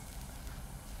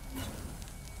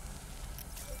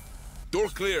 Door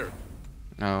clear.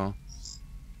 No.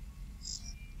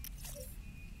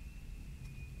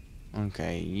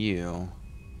 Okay, you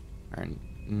are an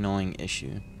annoying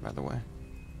issue, by the way.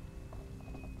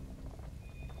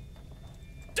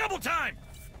 Double time.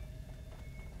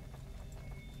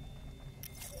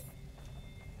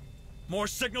 More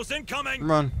signals incoming.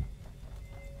 Run.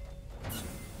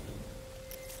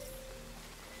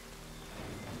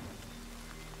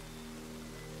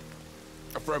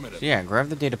 Affirmative. So yeah, grab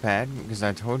the data pad, because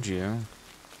I told you to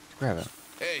grab it.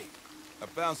 Hey, I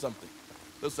found something.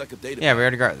 Looks like a data Yeah, pad. we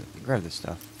already grabbed this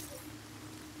stuff.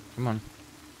 Come on.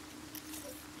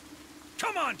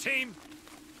 Come on, team.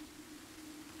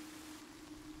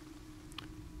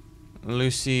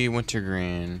 Lucy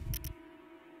Wintergreen.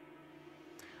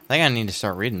 I think I need to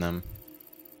start reading them.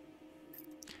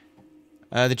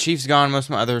 The chief's gone. Most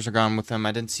of my others are gone with him.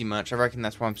 I didn't see much. I reckon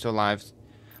that's why I'm still alive.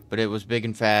 But it was big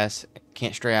and fast.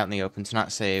 Can't stray out in the open. It's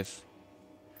not safe.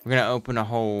 We're going to open a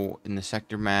hole in the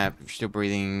sector map. If you're still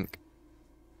breathing.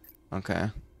 Okay.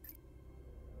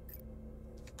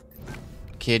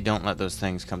 Kid, don't let those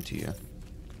things come to you.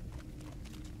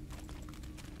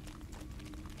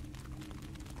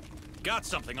 Got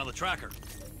something on the tracker.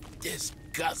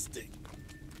 Disgusting.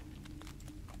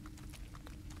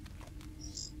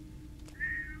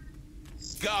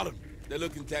 Got him. They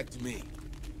look intact to me.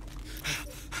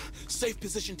 Safe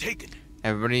position taken.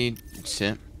 Everybody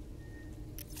sit.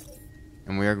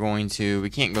 And we are going to... We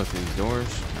can't go through these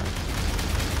doors. No.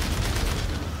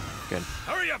 Good.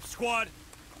 Hurry up, squad.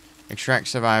 Extract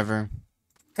survivor.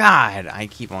 God, I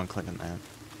keep on clicking that.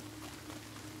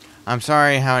 I'm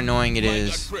sorry how annoying it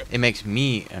is. It makes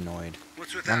me annoyed.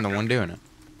 What's with I'm that the one doing it.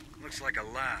 Looks like a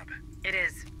lab. It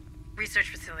is. Research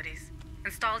facilities.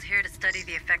 Installed here to study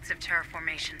the effects of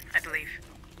terraformation, I believe.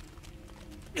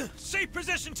 Safe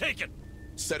position taken.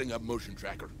 Setting up motion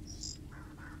tracker.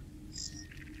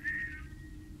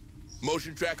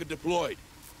 Motion tracker deployed.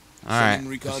 Alright, Sending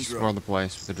recon let's drone. explore the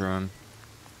place with the drone.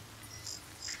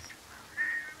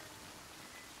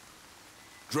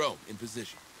 Drone in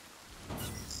position.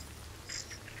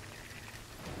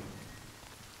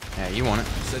 Yeah, you want it.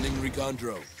 Sending recon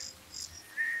drone.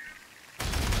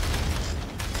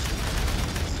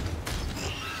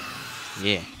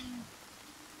 Yeah.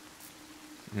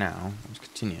 Now, let's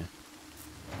continue.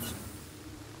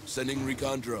 Sending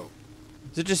recon drone.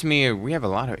 Is it just me or we have a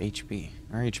lot of HP?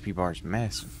 Our HP bar is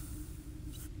massive.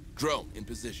 Drone in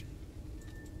position.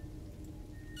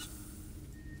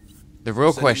 The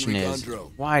real Sending question recon is,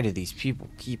 drone. why do these people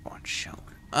keep on showing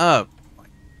up?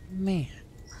 Man.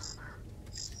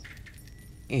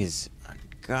 Is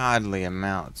ungodly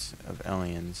amounts of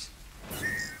aliens.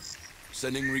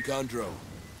 Sending recon drone.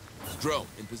 Drone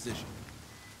in position.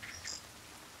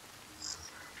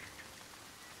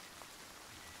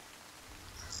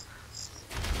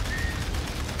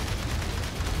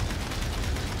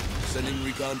 Sending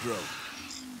recon drone.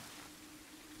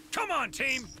 Come on,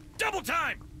 team. Double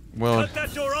time. Well, Cut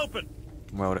that door open.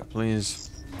 weld it, please.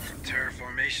 From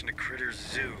terraformation to Critters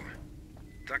Zoo.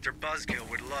 Dr. Buzzkill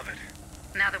would love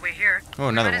it. Now that we're here, Oh, we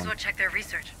another might as one. well check their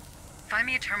research. Find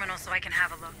me a terminal so I can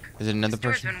have a look. Is it another This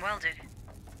door's person? been welded.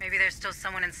 Maybe there's still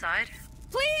someone inside?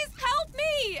 Please help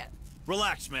me!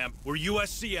 Relax, ma'am. We're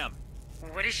USCM.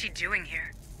 What is she doing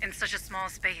here? In such a small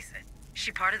space?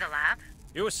 She part of the lab?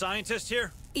 You a scientist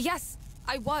here? Yes,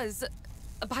 I was.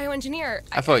 A bioengineer.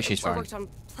 I feel like she's I fine. worked on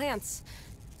plants,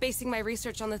 basing my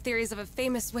research on the theories of a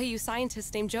famous Wayuu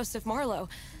scientist named Joseph Marlowe.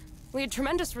 We had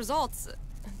tremendous results,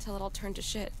 until it all turned to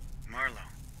shit. Marlowe.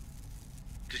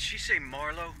 Did she say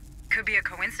Marlowe? Could be a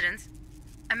coincidence.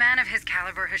 A man of his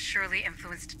caliber has surely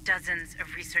influenced dozens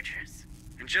of researchers.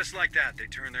 And just like that, they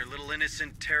turned their little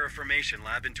innocent terraformation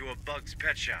lab into a bug's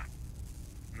pet shop.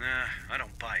 Nah, I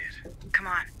don't buy it. Come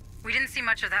on. We didn't see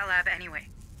much of that lab anyway.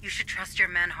 You should trust your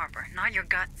men, Harper, not your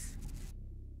guts.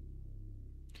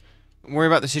 Worry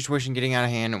about the situation getting out of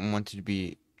hand and wanted to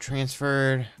be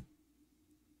transferred.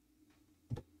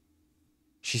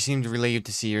 She seemed relieved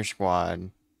to see your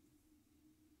squad.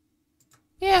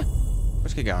 Yeah.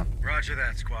 Let's get going. Roger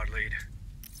that, squad lead.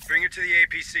 Bring her to the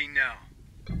APC now.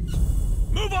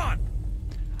 Move on!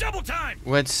 Double time!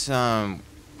 Let's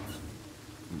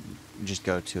just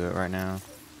go to it right now.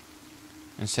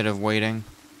 Instead of waiting.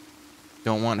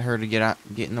 Don't want her to get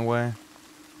in the way.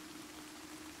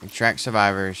 Extract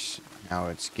survivors. Now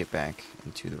let's get back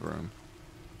into the room.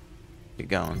 Get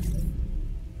going.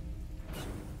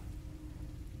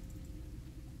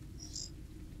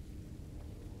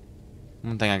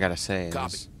 One thing I gotta say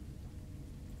is,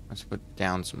 let's put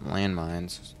down some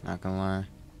landmines. Not gonna lie.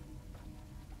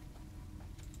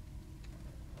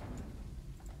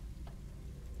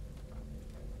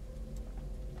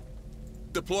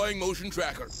 Deploying motion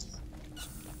tracker.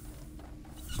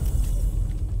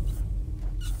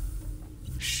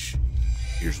 Shh.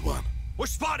 Here's one. We're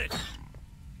spotted!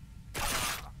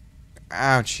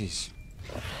 Ouchies.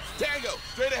 Tango,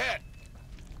 straight ahead.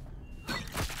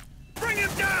 Bring him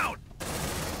down!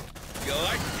 You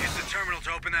like? Use the terminal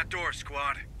to open that door,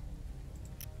 squad.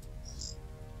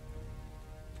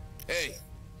 Hey,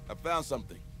 I found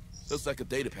something. Looks like a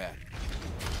data pad.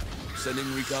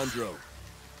 Sending recon drone.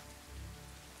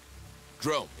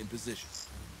 Drone in position.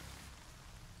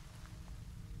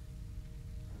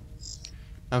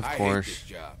 Of I course. hate this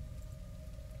job.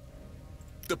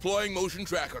 Deploying motion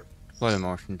tracker. Deploy the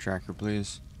motion tracker,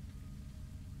 please.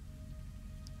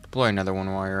 Deploy another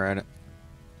one while you're at it.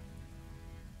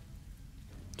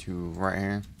 To right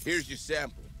here. Here's your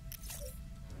sample.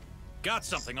 Got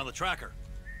something on the tracker.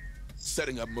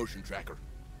 Setting up motion tracker.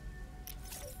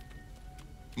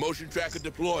 Motion tracker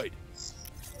deployed.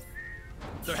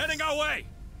 They're heading our way!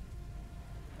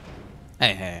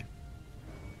 Hey.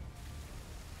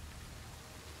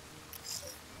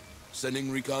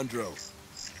 Sending recon drone.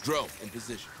 Drone in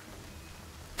position.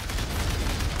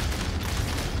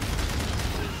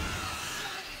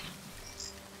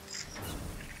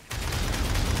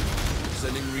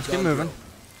 Sending recon Keep moving.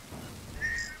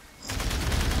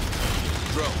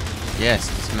 Drone. Yes,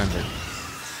 dismembered.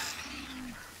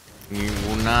 You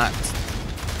will not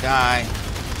die.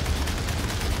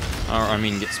 Or, I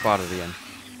mean, get spotted again.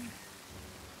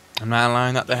 I'm not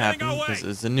allowing that to happen because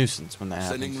it's a nuisance when that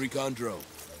happens. Sending recon drone.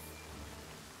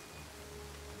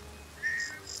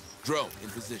 Drone in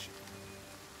position.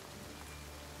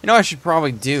 You know what I should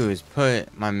probably do is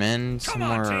put my men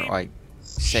somewhere, like,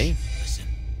 safe. Listen.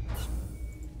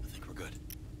 I think we're good.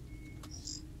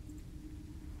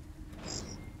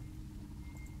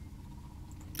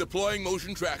 Deploying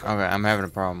motion tracker. Okay, I'm having a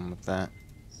problem with that.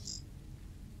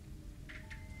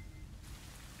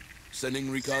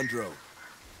 Sending recon drone.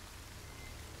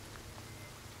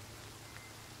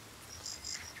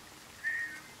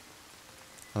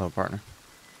 Hello, partner.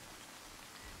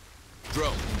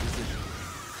 Drone in position.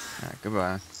 Alright,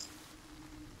 goodbye.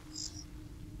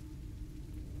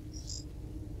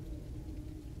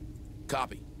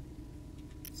 Copy.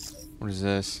 What is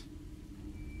this?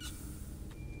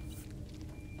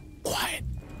 Quiet.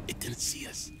 It didn't see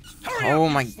us. Oh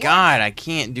my god, I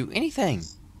can't do anything.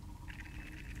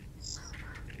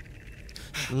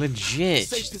 Legit,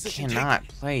 just cannot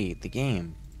play the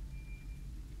game.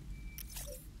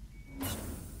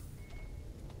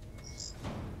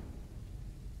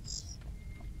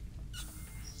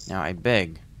 Now I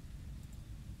beg.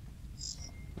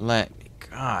 Let me,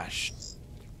 gosh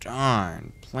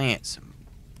darn, plant some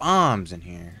bombs in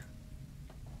here.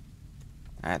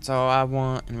 That's all I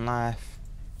want in life.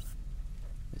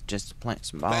 Is just to plant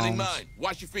some bombs. Planting mine.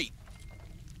 Watch your feet.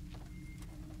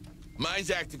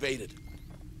 Mine's activated.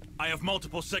 I have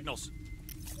multiple signals.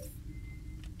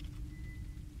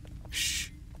 Shh.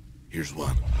 Here's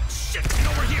one. Shit, get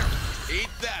over here! Eat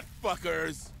that,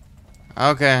 fuckers.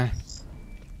 Okay.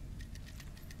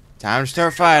 Time to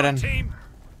start fighting. Team.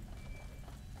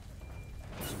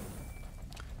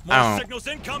 I More signals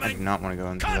do incoming. not want to go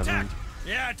into the other one.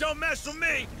 Yeah, don't mess with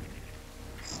me!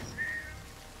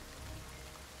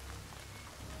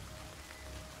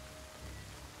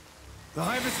 The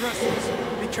hive is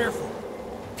restless. Be careful.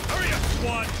 Hurry up,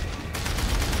 squad!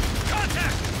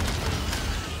 Contact!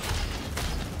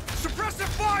 Suppressive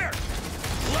fire!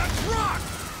 Let's rock!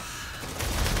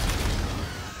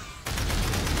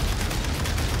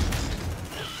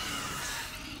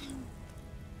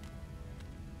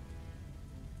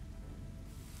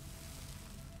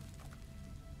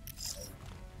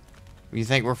 You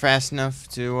think we're fast enough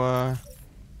to,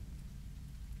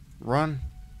 run?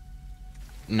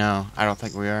 No, I don't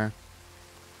think we are.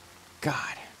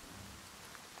 God.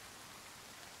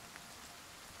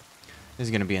 This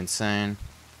is gonna be insane.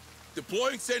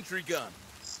 Deploying sentry gun.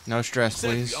 No stress,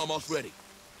 Sentry please. almost ready.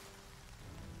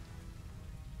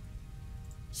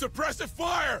 Suppressive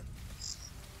fire!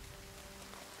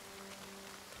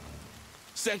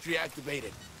 Sentry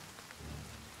activated.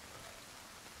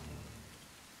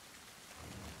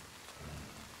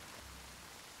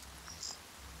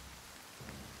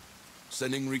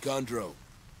 Sending recon drone.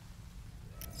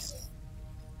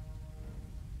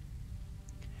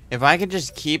 If I could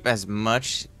just keep as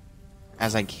much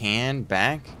as I can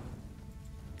back.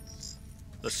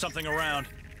 There's something around.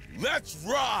 Let's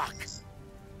rock!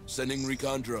 Sending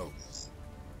recon drone.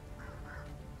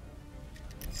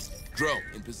 Drone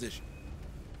in position.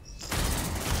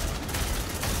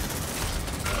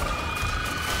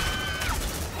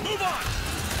 Move on!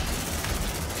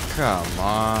 Come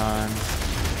on.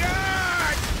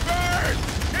 God! Burn!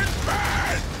 It's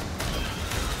burn!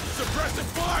 Suppressive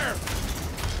fire!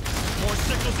 More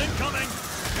signals incoming!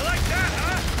 You like that,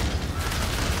 huh?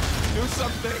 Do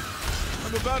something!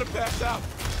 I'm about to pass out.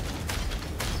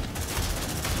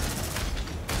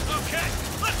 Okay,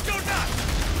 let's go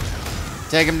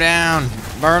nuts! Take him down.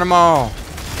 Burn them all.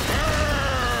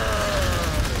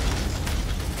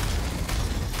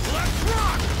 Let's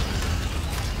rock!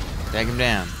 Take him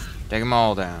down. Take them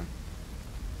all down.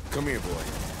 Come here, boy.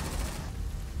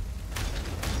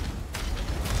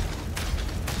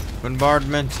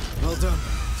 Bombardment. Well done.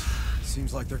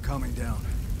 Seems like they're coming down.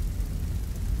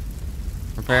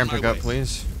 Prepare and On my pick up, way.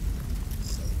 please.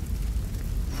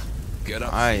 Get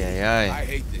up. Aye, Steve. aye, aye. I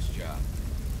hate this job.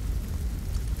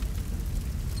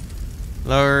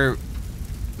 Lower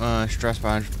stress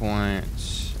by 100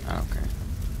 points. I don't care.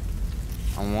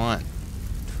 I want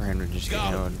for him to just get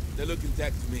Got 'em. healed. They look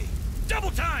intact to me.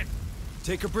 Double time!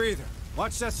 Take a breather.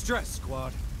 Watch that stress,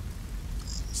 squad.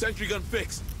 Sentry gun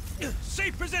fixed.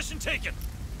 Safe position taken!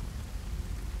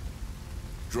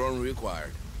 Drone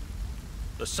reacquired.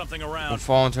 There's something We'll around.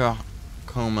 fall into a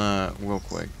coma real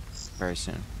quick. Very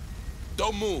soon.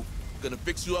 Don't move. Gonna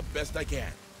fix you up best I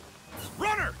can.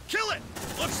 Runner! Kill it!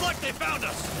 Looks like they found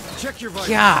us! Check your vitals.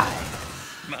 God!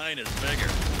 Mine is bigger.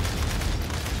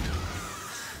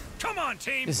 Come on,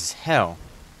 team! This is hell.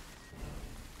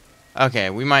 Okay,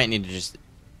 we might need to just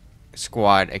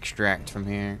squad extract from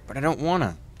here. But I don't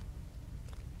wanna.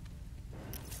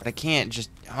 But I can't just...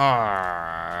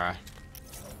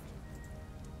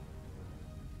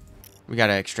 We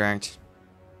gotta extract.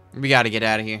 We gotta get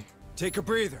out of here. Take a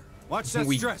breather. Watch that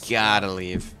We stress. gotta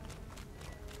leave.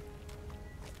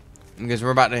 Because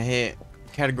we're about to hit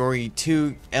Category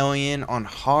 2 Alien on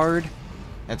hard.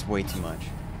 That's way too much.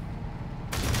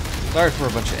 Sorry for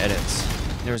a bunch of edits.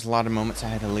 There was a lot of moments I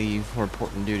had to leave for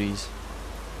important duties.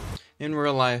 In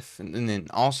real life, and then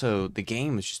also the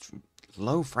game was just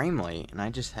low frame rate, and I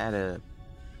just had to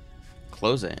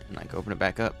close it and like open it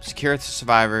back up. Secure the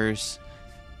survivors.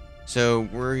 So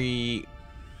we...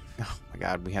 Oh my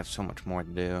god, we have so much more to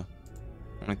do.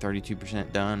 Only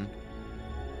 32% done.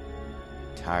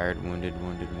 Tired, wounded.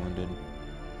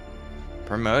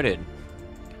 Promoted.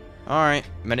 Alright,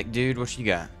 medic dude, what you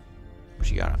got? What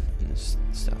you got in this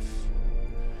stuff?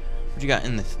 What you got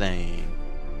in this thing?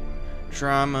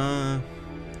 Trauma.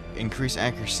 Increase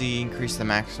accuracy, increase the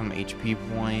maximum HP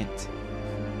point.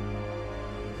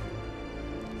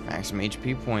 Maximum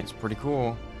HP point's pretty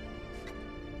cool.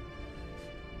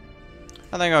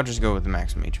 I think I'll just go with the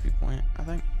maximum HP point, I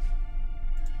think.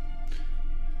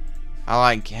 I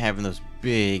like having those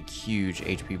big, huge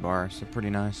HP bars. They're pretty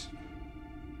nice.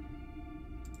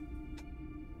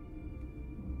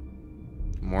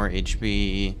 More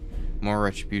HP, more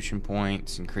retribution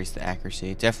points, increase the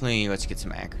accuracy. Definitely, let's get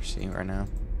some accuracy right now.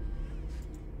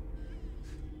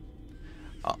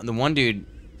 The one dude,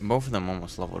 both of them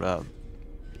almost leveled up.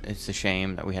 It's a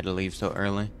shame that we had to leave so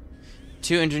early.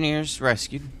 2 engineers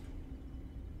rescued.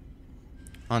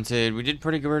 Haunted, we did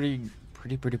pretty good.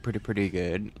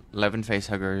 11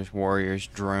 facehuggers, warriors,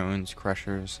 drones,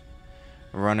 crushers,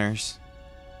 runners.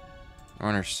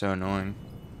 Runners so annoying.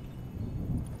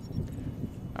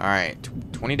 Alright,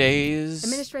 20 days.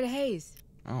 Administrator Hayes.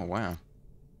 Oh, wow.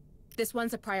 This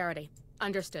one's a priority.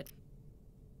 Understood.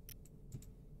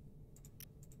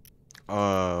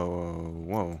 Oh,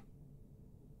 whoa.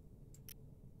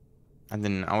 I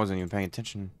wasn't even paying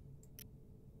attention.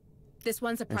 This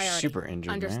one's a They're priority. super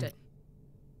injured, Understood. man.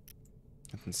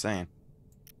 That's insane.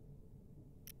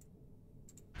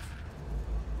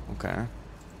 Okay.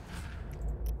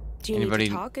 Do you Anybody... need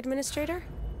to talk, Administrator?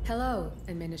 Hello,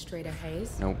 Administrator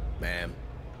Hayes. Nope. Ma'am.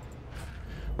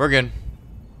 We're good.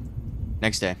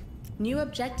 Next day. New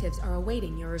objectives are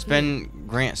awaiting your review. Spend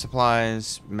grant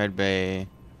supplies, medbay.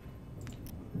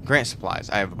 Grant supplies.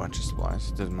 I have a bunch of supplies.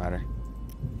 Doesn't matter.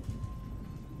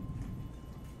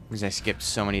 Because I skipped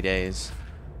so many days.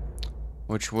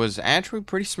 Which was actually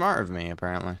pretty smart of me,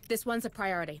 apparently. This one's a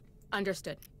priority.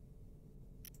 Understood.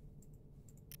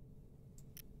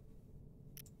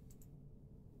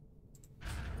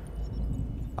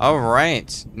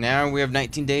 Alright, now we have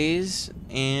 19 days,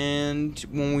 and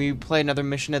when we play another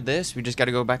mission of this, we just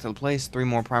gotta go back to the place, 3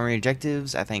 more primary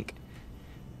objectives, I think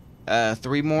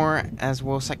 3 more as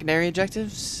well secondary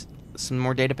objectives, some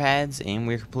more data pads, and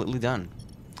we're completely done.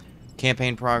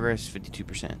 Campaign progress,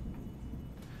 52%.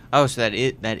 Oh, so that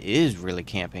is really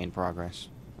campaign progress.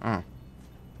 Oh.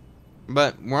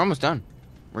 But we're almost done.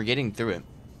 We're getting through it.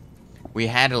 We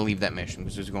had to leave that mission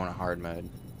because it was going to hard mode.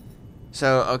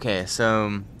 So, okay,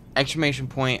 so, exclamation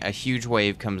point, a huge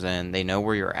wave comes in, they know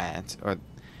where you're at, or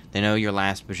they know your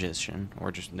last position,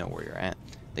 or just know where you're at.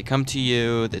 They come to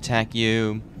you, they attack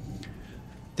you.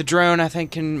 The drone, I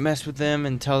think, can mess with them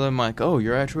and tell them, like, oh,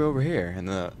 you're actually over here, and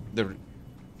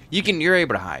you're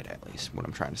able to hide, at least, what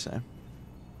I'm trying to say.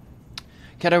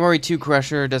 Category 2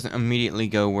 Crusher doesn't immediately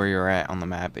go where you're at on the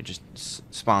map, it just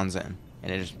spawns in,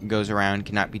 and it just goes around,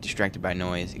 cannot be distracted by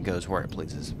noise, it goes where it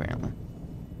pleases, apparently.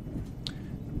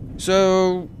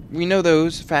 So, we know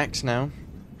those facts now.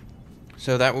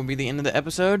 So that will be the end of the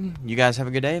episode. You guys have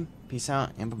a good day. Peace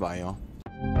out, and bye-bye, y'all.